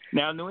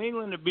 Now New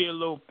England would be a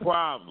little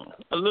problem.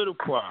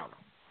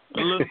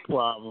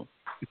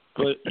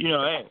 But, you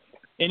know, hey,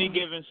 any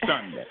given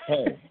Sunday,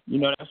 hey, you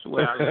know, that's the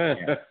way I look at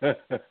it.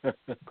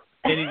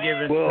 Any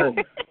given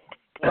Sunday.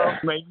 You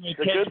may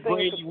catch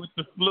Brady with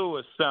the flu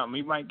or something.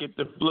 He might get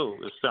the flu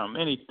or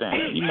something.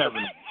 Anything. You never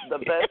know. The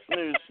best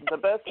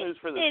news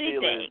for the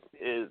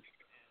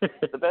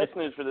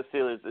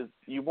Steelers is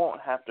you won't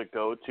have to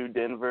go to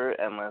Denver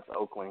unless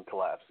Oakland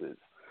collapses.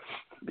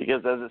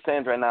 Because as it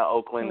stands right now,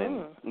 Oakland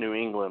and New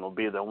England will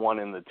be the 1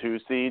 and the 2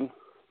 seed.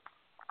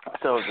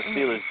 So if the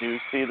Steelers do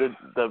see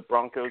the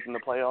Broncos in the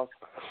playoffs,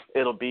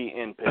 it'll be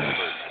in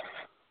Pittsburgh.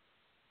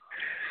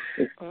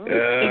 It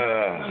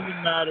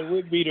doesn't matter.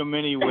 We'll beat them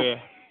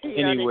anywhere.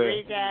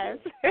 Anywhere.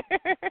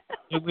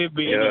 We'll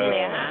beat them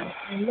anywhere.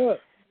 And look,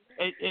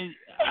 and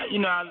you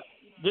know,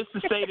 just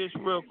to say this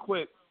real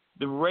quick,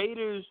 the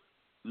Raiders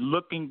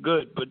looking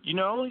good, but you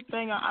know, the only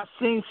thing I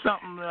seen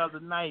something the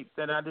other night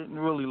that I didn't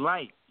really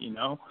like. You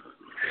know,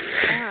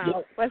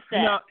 what's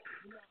that?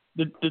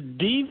 You know, the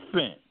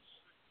defense.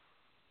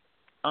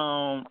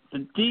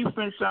 The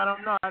defense, I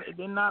don't know.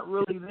 They're not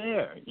really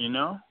there, you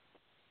know.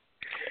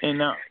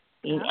 And I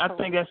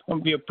think that's going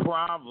to be a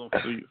problem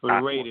for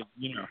the Raiders,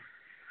 you know.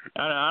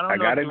 I don't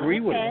know. I got to agree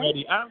with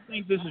you. I don't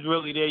think this is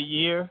really their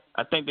year.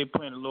 I think they're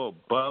playing a little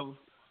above,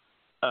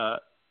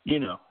 you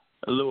know,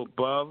 a little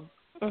above.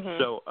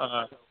 So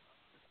I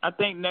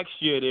think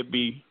next year they'll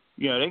be,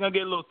 you know, they're going to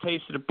get a little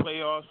taste of the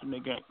playoffs, and they're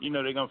going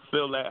to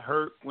feel that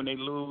hurt when they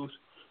lose.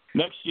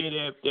 Next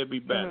year they'll be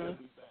better.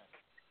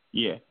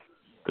 Yeah.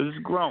 Because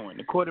it's growing.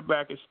 The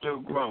quarterback is still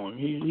growing.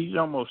 He's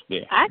almost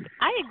there. I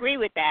agree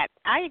with that.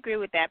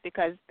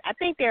 Because I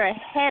think they're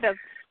ahead of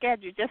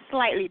schedule just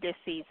slightly this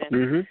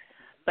season.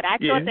 But I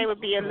thought they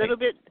would be a little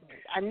bit.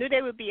 I knew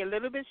they would be a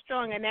little bit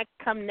stronger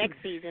come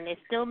next season. They're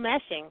still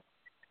meshing.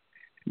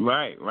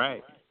 Right.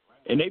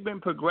 And they've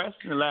been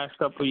progressing the last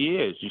couple of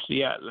years. You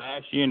see,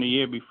 last year and the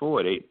year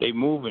before, they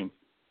moving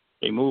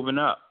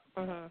up.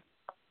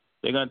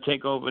 They're gonna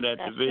take over that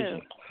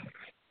division.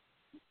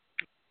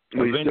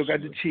 Well, you still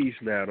got the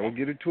Chiefs now. Don't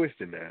get it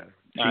twisted now.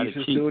 Chiefs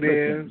are still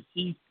there.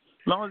 As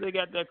long as they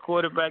got that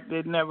quarterback,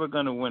 they're never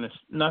going to win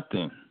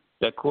nothing.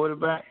 That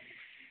quarterback,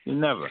 they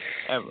never,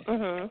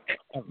 ever.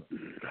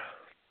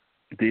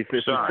 Defense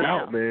is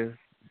stout, man.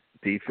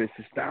 Defense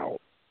is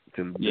stout.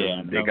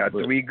 They got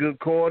 3 good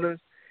corners.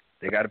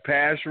 They got a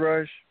pass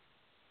rush.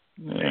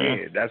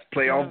 Man, that's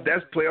playoff.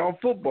 That's playoff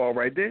football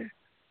right there.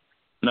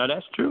 No,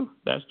 that's true.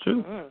 You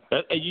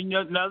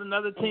know,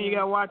 another team you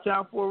got to watch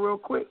out for real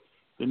quick.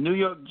 The New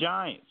York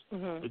Giants.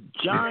 The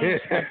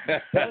Giants have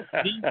the best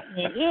defense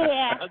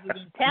other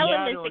than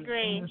Seattle and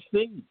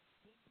Tennessee.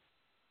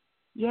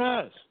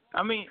 Yes.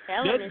 I mean,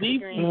 their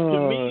defense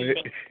to me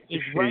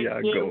is right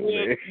there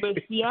where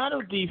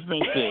Seattle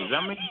defense is.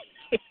 I mean,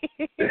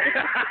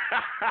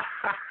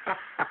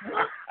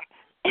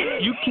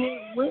 you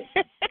can't win.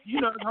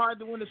 You know, it's hard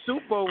to win a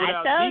Super Bowl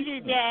without defense. I told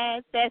you,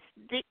 Dad,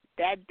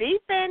 that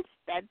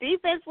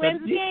defense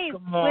wins games,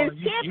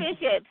 wins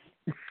championships.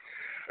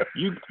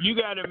 You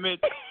got to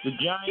admit the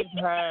Giants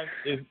have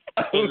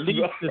at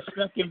least the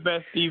second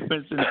best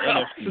defense in the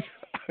NFC.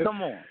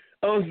 Come on.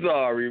 I'm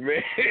sorry,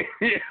 man.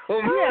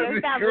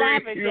 Stop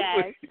laughing,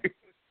 Jazz.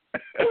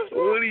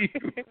 What are you?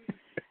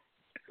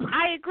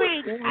 I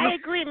agree,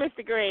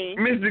 Mr. Green.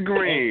 Mr.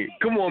 Green,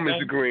 come on,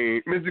 Mr.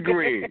 Green. Mr.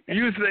 Green,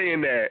 you saying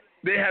that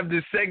they have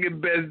the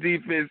second best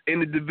defense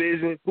in the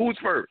division? Who's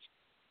first?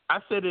 I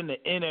said in the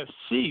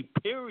NFC.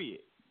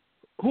 Period.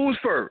 Who's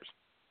first?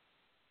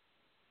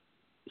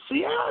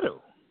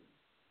 Seattle.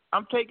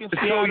 I'm taking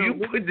Seattle a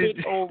little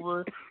bit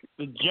over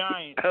the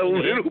Giants. A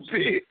little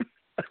bit.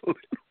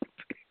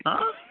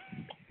 Huh?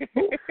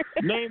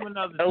 Name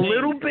another team. A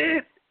little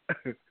bit?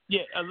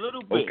 Yeah, a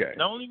little bit. Okay.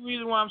 The only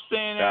reason why I'm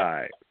saying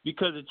that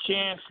because of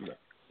Chancellor.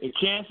 If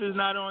Chancellor's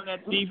not on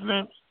that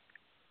defense,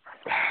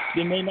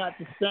 then they're not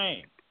the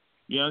same.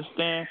 You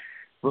understand?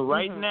 But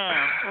right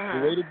now, the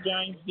way the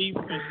Giants'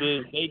 defense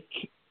is,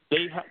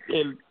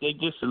 they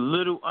just a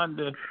little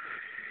under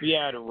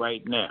Seattle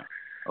right now.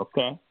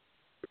 Okay.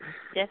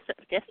 Just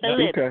a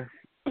little. Okay.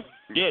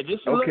 Yeah,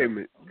 just a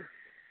little.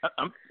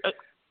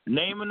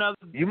 Name another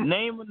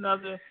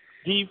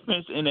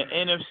defense in the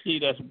NFC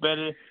that's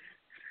better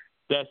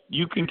that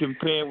you can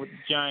compare with the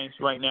Giants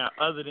right now,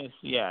 other than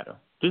Seattle?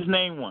 Just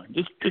name one.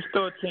 Just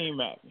throw a team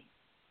at me.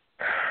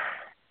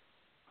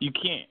 You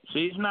can't.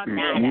 See, it's not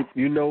that.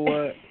 You know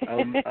what?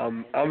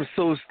 I'm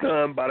so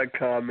stunned by the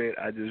comment.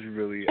 I just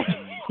really,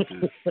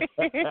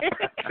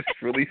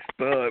 really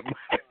stunned.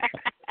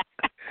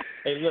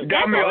 Hey, look,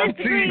 got me off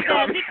TV. He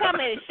come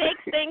in and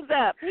shakes things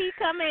up. He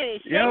come in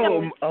and shakes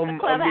up the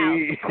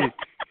clubhouse.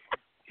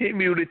 Hit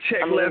me with a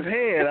check left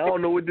hand. I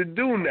don't know what to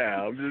do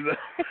now. The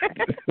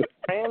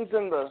Rams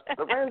and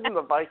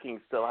the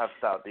Vikings still have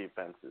stout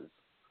defenses.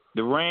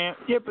 The Rams,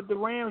 but the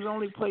Rams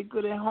only play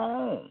good at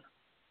home.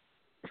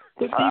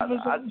 The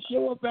defense doesn't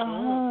show up at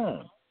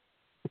home.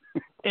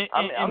 And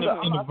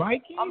the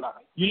Vikings,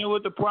 you know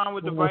what the problem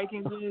with the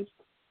Vikings is?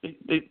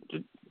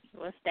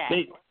 What's that?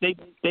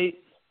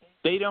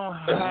 They don't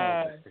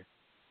have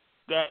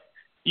that,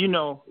 you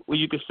know, where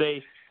you could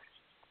say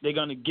they're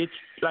gonna get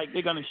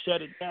they're gonna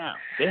shut it down.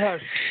 They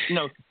have, you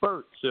know,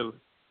 spurts of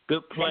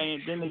good play,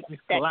 and then they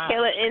just collapse. That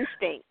killer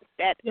instinct.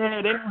 They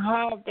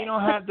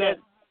don't have that.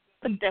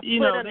 Put the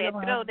foot on their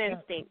throat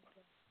instinct.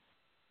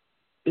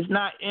 It's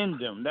not in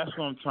them. That's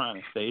what I'm trying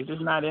to say. It's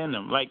just not in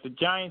them. Like the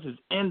Giants is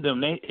in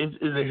them. It's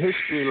a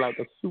history like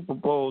a Super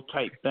Bowl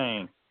type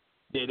thing.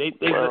 Yeah, they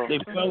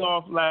fell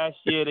off last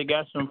year. They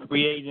got some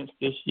free agents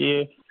this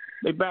year.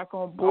 They back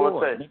on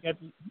board. They got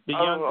the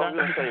young guys.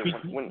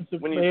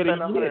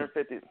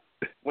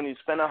 When you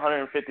spend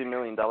 $150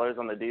 million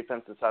on the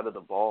defensive side of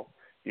the ball,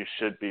 you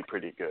should be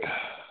pretty good.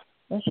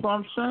 That's what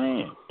I'm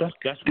saying. That's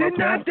They're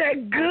not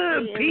that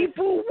good,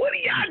 people. What are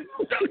y'all?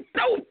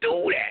 Don't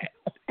do that.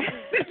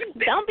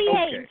 Don't be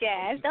hating,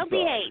 Jazz. Don't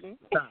be hating.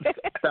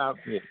 Stop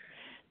it.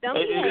 Don't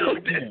be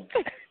hating.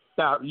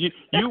 Stop.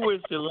 You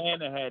wish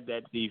Atlanta had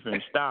that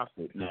defense. Stop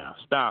it now.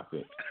 Stop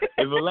it.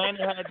 If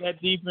Atlanta had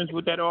that defense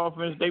with that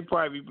offense, they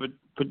probably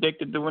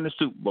predicted to win the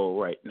Super Bowl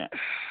right now.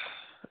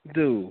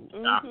 Dude.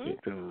 Stop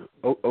it. Dude.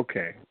 Oh,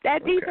 okay.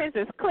 That defense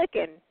is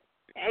clicking.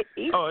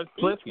 It's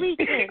clicking.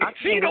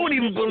 She don't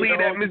even believe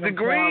that, Mr.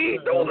 Green.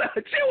 She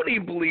don't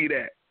even believe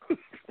that.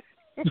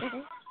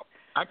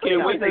 I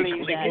can't wait to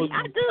believe that.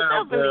 I do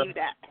not believe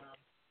that.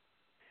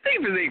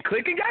 Defense ain't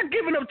clicking. Y'all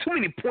giving up too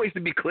many points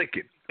to be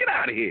clicking. Get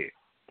out of here.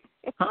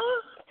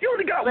 Huh? You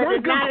only got but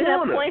one good corner.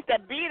 But it's not enough points to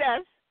beat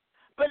us.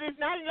 But it's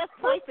not enough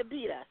points to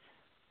beat us.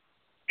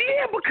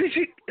 Yeah, because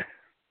you...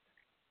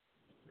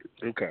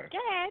 Okay. Go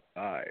ahead.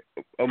 All right.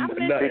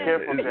 Be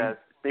careful, Jazz.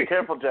 Be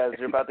careful, Jazz.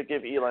 You're about to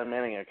give Eli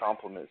Manning a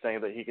compliment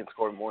saying that he can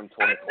score more than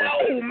 20 points.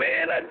 No,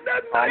 man.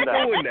 I'm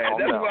not doing that.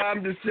 That's why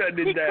I'm just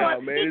shutting it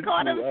down, man. He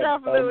caught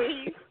himself,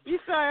 Louis. You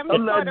saw him.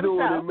 I'm not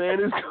doing it, man.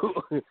 It's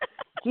cool.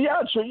 See,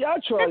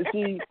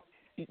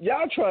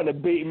 y'all trying to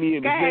bait me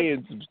into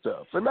saying some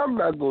stuff, and I'm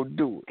not gonna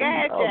do it. Go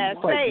ahead, Jazz.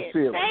 Say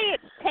it.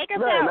 Take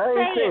us out. I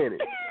ain't saying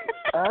it.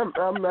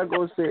 I'm not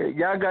gonna say it.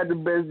 Y'all got the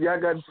best.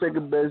 Y'all got the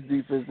second best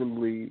defense in the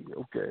league.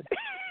 Okay.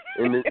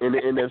 In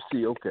the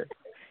NFC. Okay.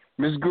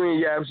 Ms. Green,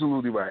 you're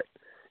absolutely right.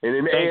 And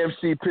in the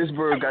AFC,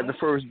 Pittsburgh got the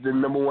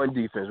number one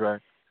defense,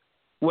 right?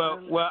 Well,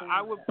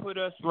 I would put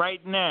us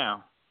right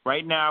now,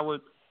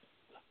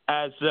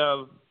 as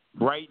of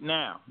right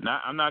now.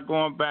 I'm not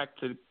going back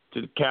to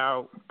the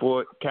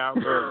Cowboy game.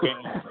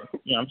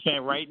 You know what I'm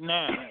saying? Right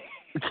now.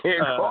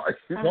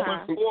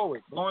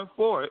 Going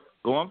forward,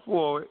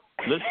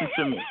 listen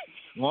to me.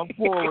 Going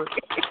forward,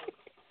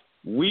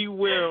 we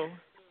will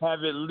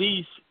have at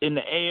least in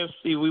the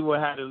AFC, we will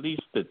have at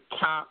least the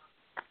top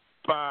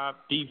 5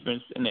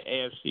 defense in the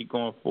AFC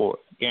going forward.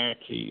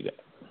 Guarantee you that.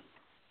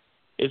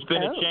 It's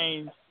been a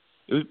change.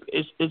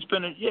 It's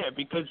been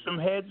because some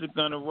heads are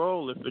gonna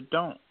roll if it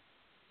don't.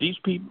 These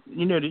people,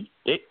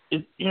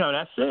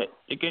 that's it.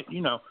 They get,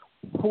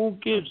 who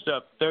gives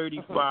up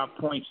 35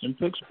 points in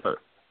Pittsburgh?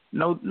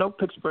 No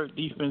Pittsburgh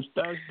defense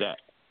does that.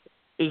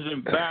 It's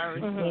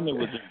embarrassing. It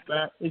was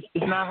embarrassing.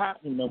 It's not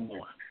happening no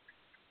more.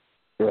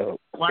 Well,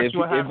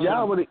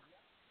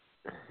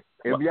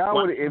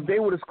 if they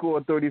would have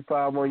scored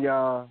 35 on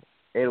y'all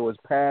and it was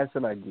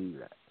passing, I give you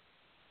that.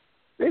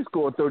 They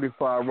scored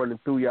 35 running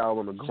through y'all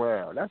on the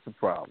ground. That's a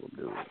problem,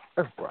 dude.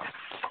 That's a problem.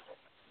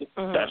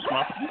 That's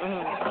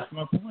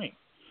my point.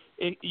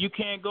 You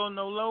can't go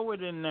no lower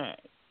than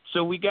that.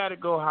 So we got to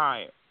go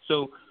higher.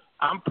 So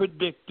I'm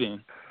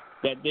predicting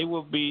that they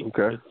will be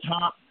the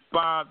top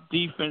 5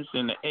 defense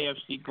in the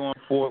AFC going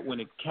forward when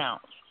it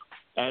counts.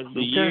 As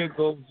the year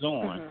goes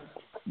on,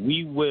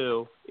 we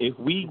will, if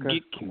we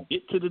can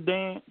get to the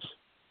dance,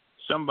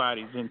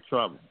 somebody's in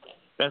trouble.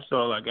 That's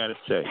all I got to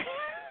say.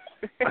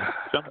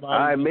 All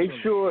right, make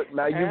sure.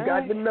 Now you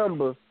got the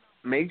number.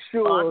 Make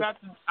sure.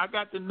 I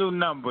got the new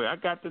number.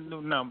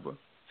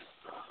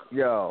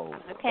 Yo,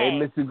 hey,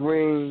 Mr.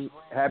 Green,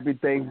 happy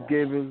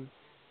Thanksgiving.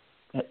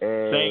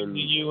 And same to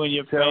you and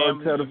your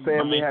family. Tell the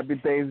family happy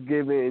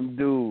Thanksgiving. And,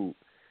 dude,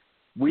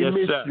 we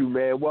missed you,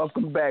 man.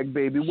 Welcome back,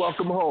 baby.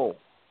 Welcome home.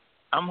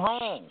 I'm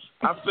home.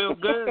 I feel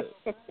good.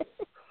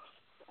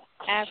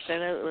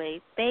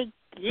 Absolutely. Thank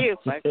you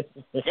for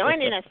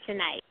joining us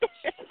tonight.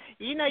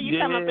 You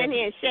come up in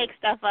here and shake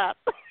stuff up.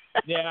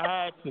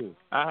 Yeah,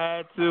 I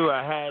had to.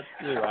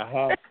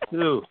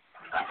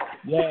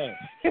 Yes.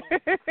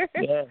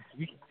 Yes.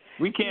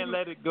 We can't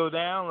let it go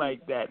down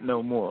like that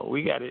no more.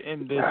 We got to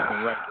end this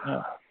one right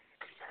now.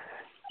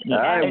 All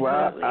right,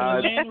 well,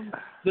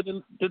 did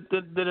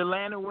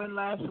Atlanta win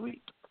last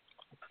week?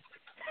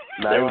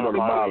 No, they won on the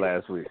ball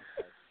last week.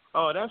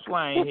 Oh, that's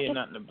why I ain't hear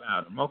nothing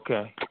about them.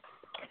 Okay.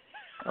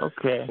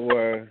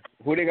 Or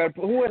who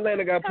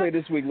Atlanta got to play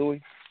this week, Louis?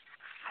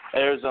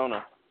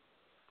 Arizona.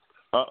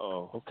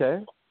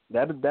 Okay.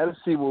 That'll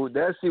see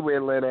where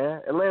Atlanta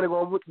at. Atlanta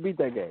gonna beat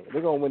that game.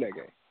 They're gonna win that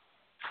game.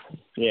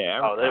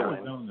 Yeah. They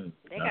win.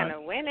 They're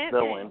gonna win it.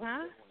 They'll win.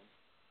 Huh?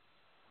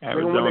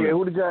 They're gonna win that game.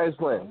 Who the Giants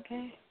playing?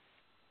 Okay.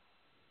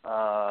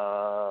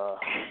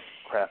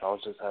 Crap! I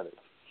was just at it.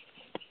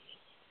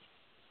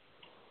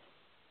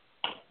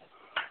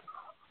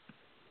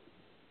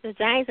 The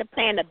Giants are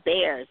playing the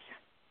Bears.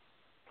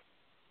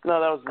 No,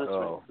 that was this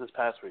week. This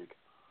past week.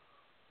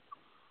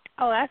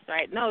 Oh, that's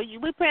right. No,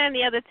 we playing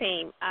the other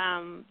team.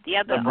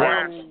 The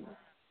Browns.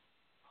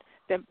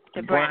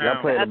 The Browns.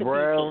 Y'all playing the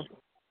Browns?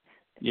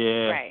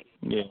 Yeah. Right.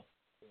 Yeah.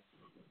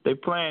 They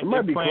playing. It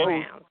might be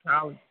close.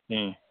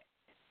 Yeah.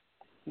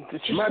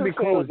 It might be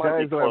close.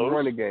 Giants don't have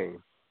run the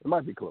game. It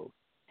might be close.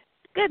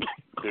 Good.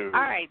 Dude.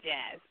 All right,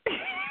 Jazz.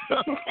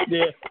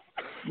 Yeah.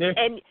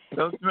 And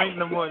don't drink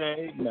no more than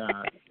 8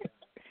 now.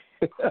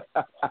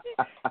 All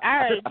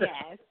right,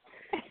 Jazz.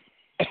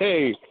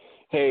 Hey,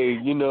 hey,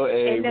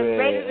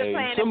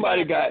 man,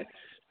 somebody got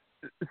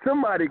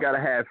to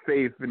have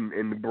faith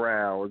in the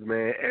Browns,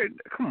 man. Hey,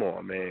 come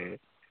on, man.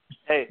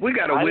 Hey, we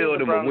got to will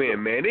them a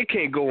win, man. They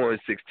can't go on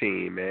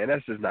 16, man.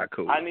 That's just not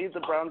cool. I need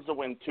the Browns to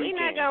win 2 games.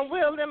 We're not going to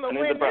will them a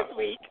win this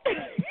week.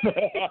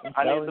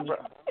 I need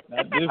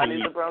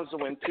the Browns to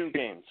win 2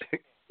 games.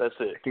 That's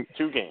it.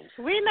 2 games.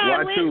 We're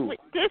not winning.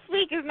 This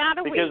week is not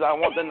a week. Because I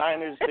want the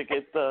Niners to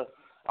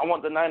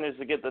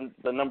get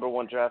the number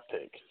 1 draft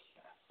pick.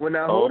 Well,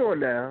 now hold on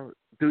now.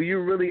 Do you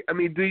really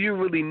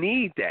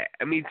need that?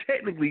 I mean,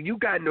 technically, you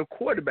got no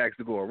quarterbacks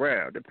to go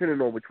around,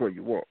 depending on which one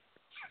you want.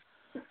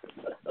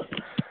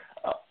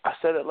 I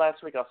said it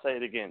last week. I'll say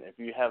it again. If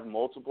you have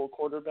multiple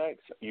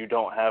quarterbacks, you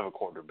don't have a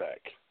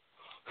quarterback.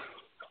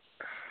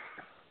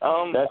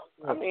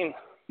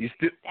 You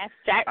still.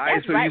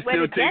 That's right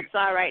where the Jets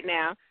are right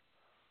now.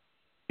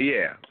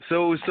 Yeah.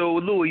 So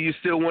Louis, you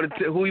still want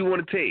to who you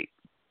want to take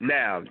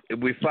now?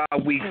 With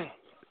 5 weeks.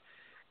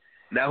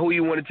 Now, who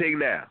you want to take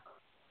now?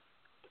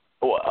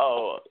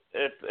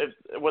 If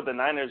with the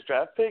Niners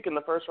draft pick in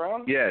the first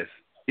round? Yes.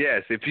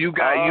 If you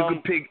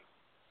can pick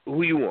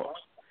who you want.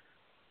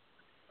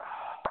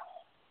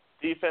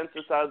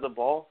 Defensive side of the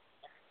ball.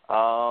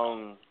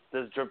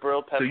 Does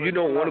Jabril Peppers? So you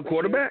don't want a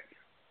quarterback?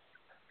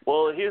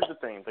 Well, here's the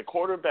thing: the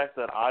quarterback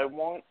that I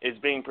want is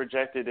being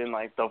projected in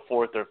like the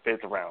 4th or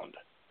 5th round.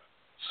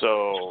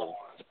 So.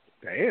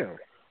 Damn.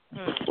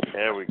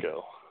 There we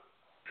go.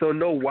 So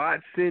no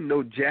Watson,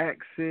 no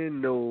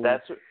Jackson, no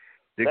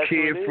the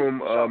kid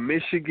from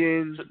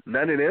Michigan,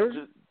 none of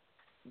them?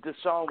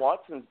 Deshaun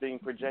Watson's being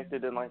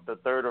projected in like the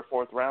 3rd or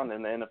 4th round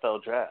in the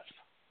NFL draft.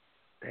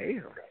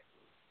 Damn.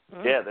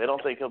 Yeah, they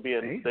don't think he'll be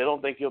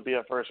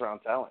a first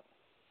round talent.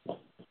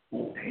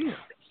 Damn.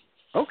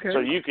 Okay.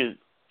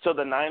 So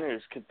the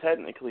Niners could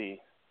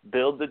technically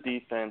build the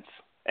defense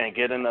and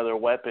get another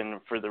weapon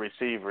for the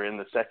receiver in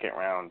the 2nd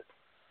round.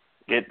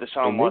 Get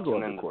Deshaun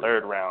Watson in the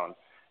 3rd round.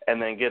 And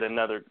then get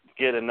another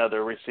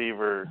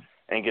receiver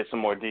and get some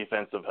more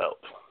defensive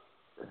help.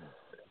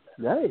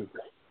 Nice.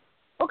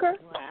 Okay.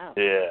 Wow.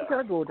 Yeah. Okay,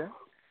 I'll go with that.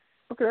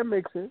 Okay, that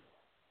makes sense.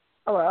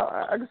 All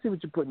right, I can see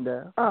what you're putting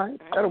down. All right,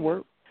 that'll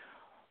work.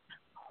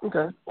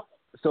 Okay.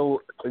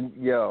 So, I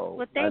know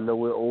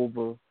we're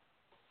over.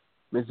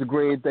 Mr.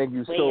 Green, thank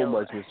you so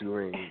much, Mr.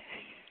 Green.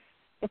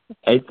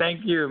 Hey,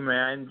 thank you, man.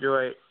 I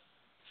enjoy it.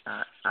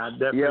 I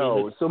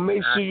definitely. So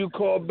make sure you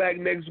call back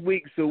next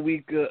week so we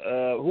could.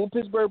 Who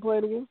Pittsburgh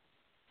playing again?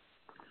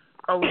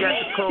 Oh, we got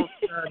the Colts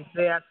the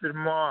day after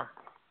tomorrow.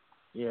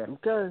 Yeah.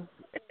 Okay.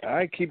 All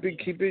right, keep it.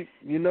 Thanksgiving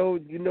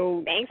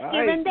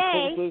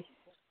Day.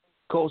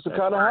 Colts are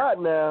kind of hot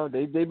now.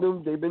 They've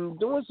been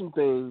doing some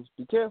things.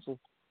 Be careful.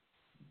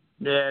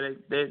 Yeah,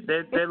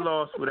 they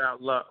lost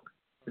without luck.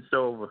 It's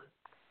over.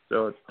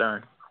 So it's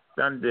done.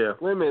 Done deal.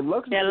 Wait a minute,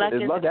 Luck out? Their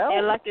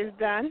luck is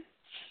done.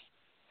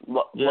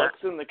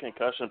 Luck's in the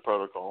concussion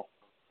protocol.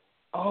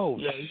 Oh,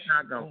 yeah, he's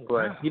not gonna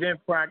play. Wow. He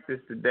didn't practice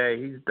today.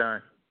 He's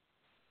done.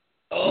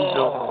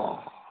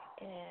 Oh.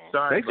 Yeah.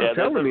 Sorry. Thanks for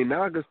telling me.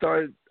 Now I can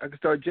start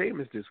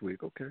Jameis this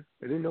week. Okay,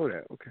 I didn't know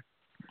that. Okay.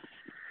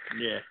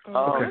 Yeah.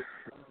 Okay.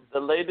 The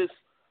latest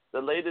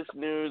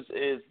news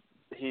is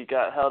he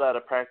got held out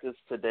of practice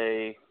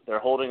today. They're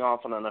holding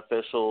off on an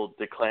official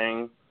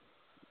declaring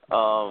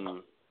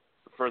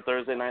for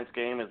Thursday night's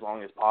game as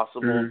long as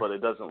possible, but it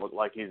doesn't look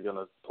like he's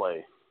gonna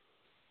play.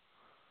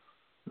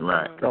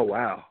 Right. Oh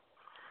wow.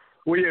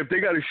 Well, yeah. If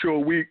they got a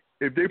short week,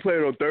 if they play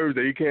it on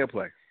Thursday, he can't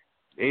play.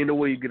 Ain't no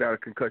way you get out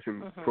of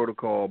concussion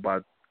protocol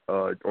on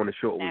a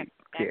short week.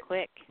 That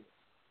quick.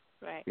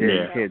 Right. Yeah,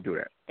 you can't do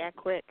that. That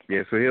quick.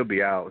 Yeah, so he'll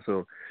be out.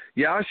 So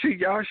y'all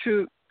should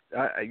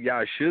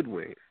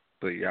win.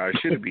 but y'all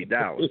should beat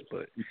Dallas.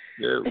 But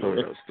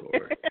no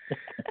story.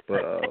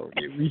 But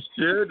we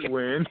should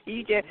win.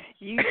 You just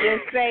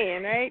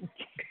saying, right?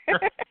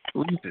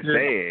 Just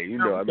saying, you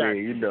know. I mean,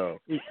 you know.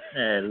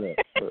 Man, look.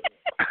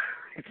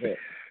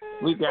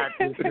 We got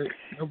this.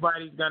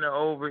 Nobody's gonna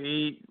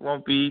overeat.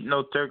 Won't be eating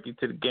no turkey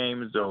till the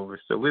game is over.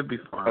 So we'll be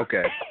fine.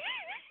 Okay.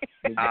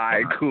 All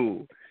right,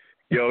 cool.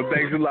 Yo,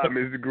 thanks a lot,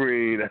 Mr.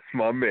 Green. That's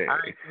my man. All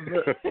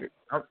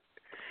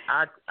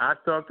right, I'll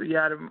talk to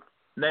y'all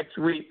next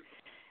week.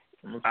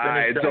 All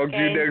right, talk to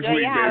you next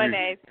week,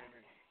 holidays.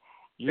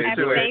 baby.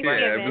 Happy Thanksgiving.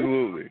 Yeah,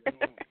 absolutely.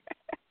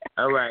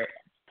 All right.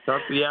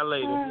 Talk to y'all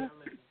later. All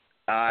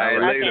right,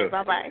 later. Okay,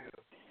 bye-bye.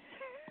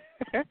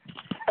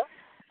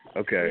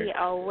 Okay. We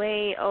are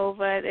way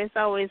over. It's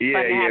always fun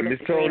to have Miss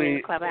Mr. Toni, Green in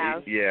the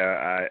clubhouse.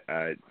 Yeah,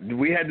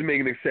 we had to make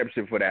an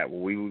exception for that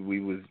one. We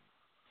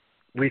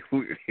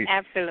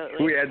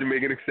Absolutely. We had to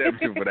make an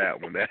exception for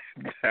that one.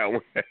 That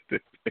one had to.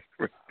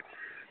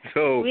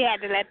 So we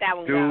had to let that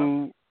one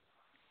go.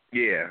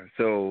 Yeah.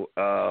 So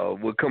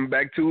we'll come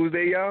back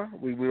Tuesday, y'all.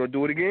 We gonna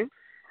do it again.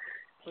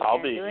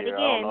 I'll be here. I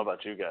don't know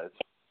about you guys.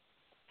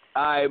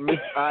 All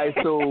right,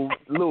 so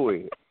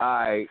Louis,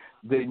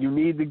 then you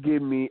need to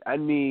give me.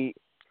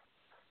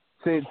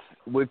 Since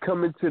we're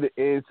coming to the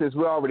end, since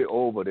we're already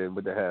over, then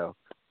what the hell?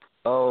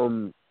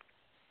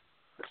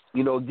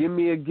 You know, give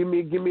me a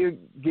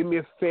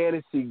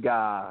fantasy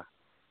guy.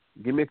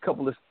 Give me a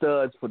couple of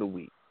studs for the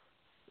week,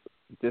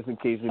 just in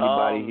case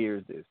anybody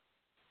hears this.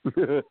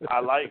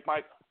 I like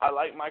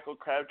Michael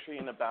Crabtree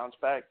in the bounce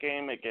back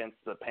game against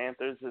the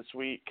Panthers this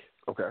week.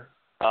 Okay.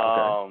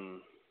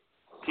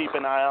 Keep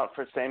an eye out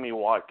for Sammy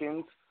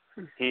Watkins.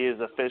 He is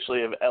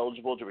officially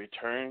eligible to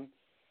return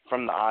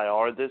from the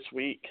IR this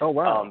week. Oh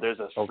wow! There's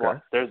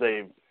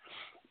a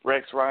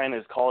Rex Ryan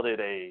has called it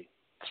a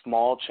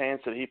small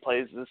chance that he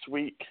plays this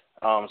week.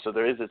 So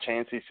there is a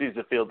chance he sees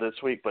the field this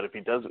week. But if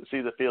he doesn't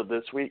see the field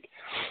this week,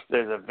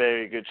 there's a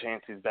very good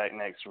chance he's back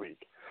next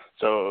week.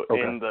 So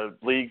in the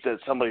leagues that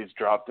somebody's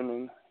dropped him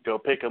in, go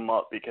pick him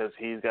up because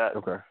he's got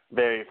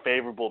very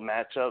favorable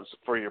matchups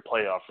for your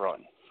playoff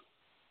run.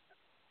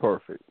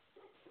 Perfect.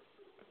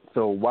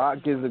 So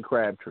Watkins and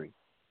Crabtree.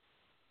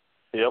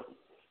 Yep.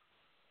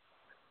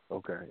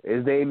 Okay.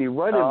 Is there any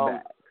running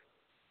backs?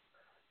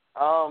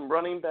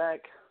 Running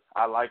back,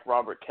 I like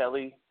Robert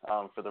Kelly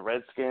for the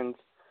Redskins.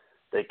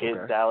 They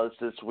get Dallas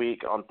this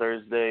week on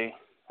Thursday.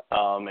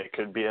 It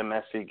could be a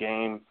messy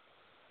game.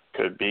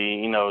 Could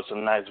be,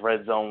 some nice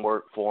red zone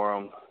work for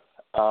them.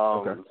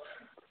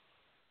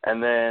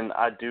 And then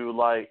I do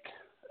like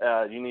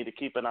you need to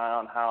keep an eye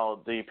on how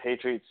the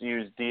Patriots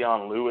use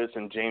Dion Lewis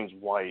and James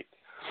White.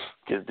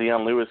 Because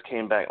Dion Lewis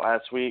came back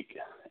last week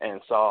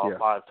and saw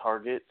 5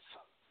 targets,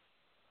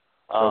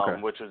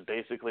 which was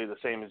basically the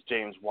same as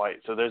James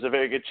White. So there's a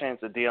very good chance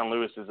that Dion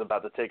Lewis is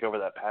about to take over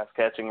that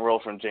pass-catching role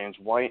from James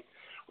White,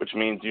 which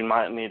means you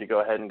might need to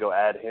go ahead and go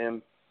add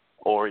him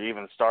or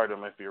even start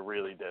him if you're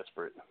really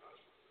desperate.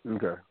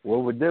 Okay.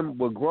 Well, with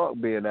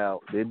Gronk being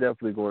out, they're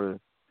definitely going to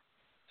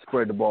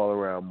spread the ball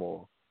around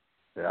more.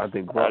 Yeah, I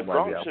think Gronk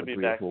might be out for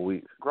 3 or 4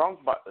 weeks.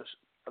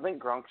 I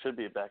think Gronk should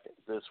be back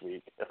this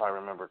week, if I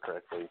remember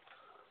correctly.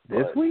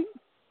 This week?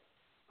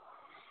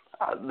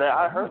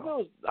 I heard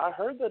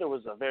that it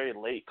was a very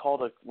late call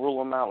to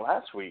rule him out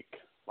last week.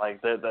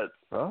 Like they thought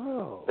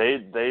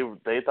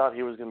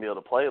he was going to be able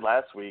to play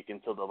last week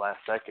until the last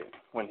second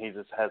when he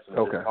just had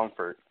some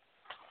discomfort.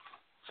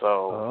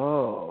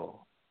 So.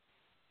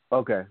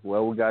 Okay.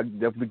 Well, we got to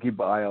definitely keep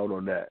an eye out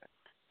on that.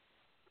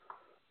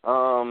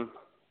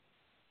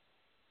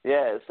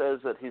 Yeah, it says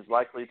that he's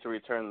likely to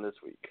return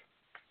this week.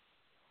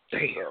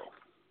 Damn. So.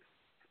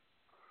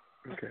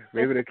 Okay.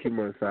 Maybe they'll keep him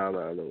on the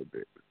sideline a little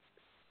bit.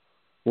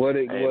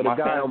 The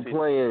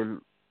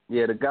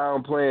guy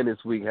I'm playing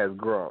this week has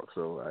Gronk,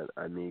 so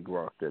I need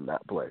Gronk to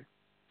not play.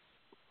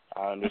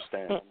 I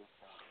understand.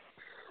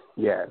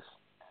 Yes.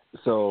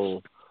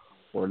 So,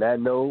 on that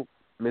note,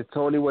 Miss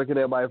Toni, where can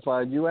everybody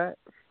find you at?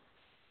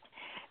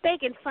 They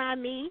can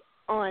find me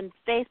on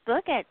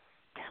Facebook at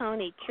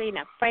Toni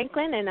Trina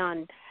Franklin and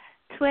on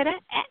Twitter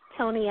at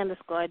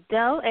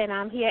Toni_Doe. And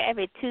I'm here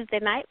every Tuesday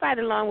night right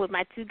along with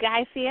my 2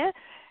 guys here.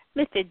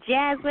 Mr.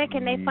 Jazz, where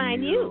can they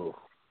find you?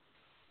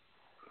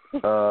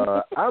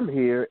 I'm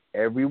here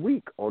every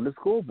week on the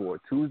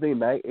Scoreboard, Tuesday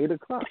night, 8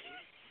 o'clock.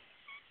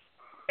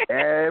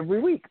 Every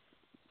week.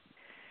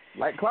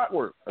 Like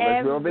clockwork,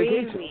 unless we're on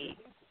vacation.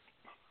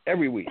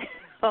 Every week.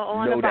 Or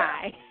on a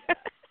bye.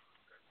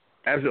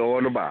 Absolutely,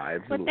 on the bye.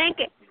 Absolutely. Well, thank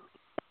you.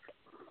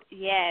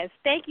 Yes,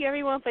 thank you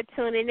everyone for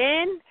tuning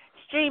in,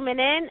 streaming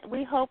in.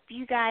 We hope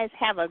you guys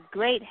have a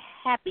great,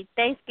 happy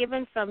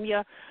Thanksgiving from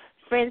your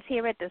friends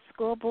here at the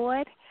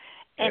Scoreboard.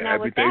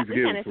 And with that,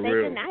 we're going to say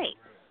goodnight.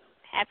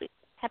 Happy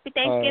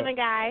Thanksgiving,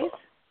 guys.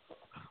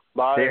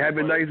 Bye. Hey,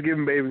 happy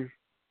Thanksgiving, baby.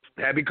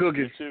 Happy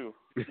cooking. You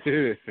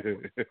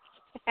too.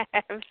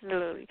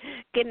 Absolutely.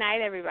 Good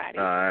night, everybody.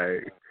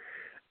 All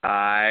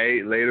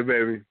right. Later,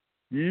 baby.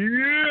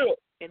 Yeah.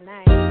 Good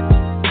night.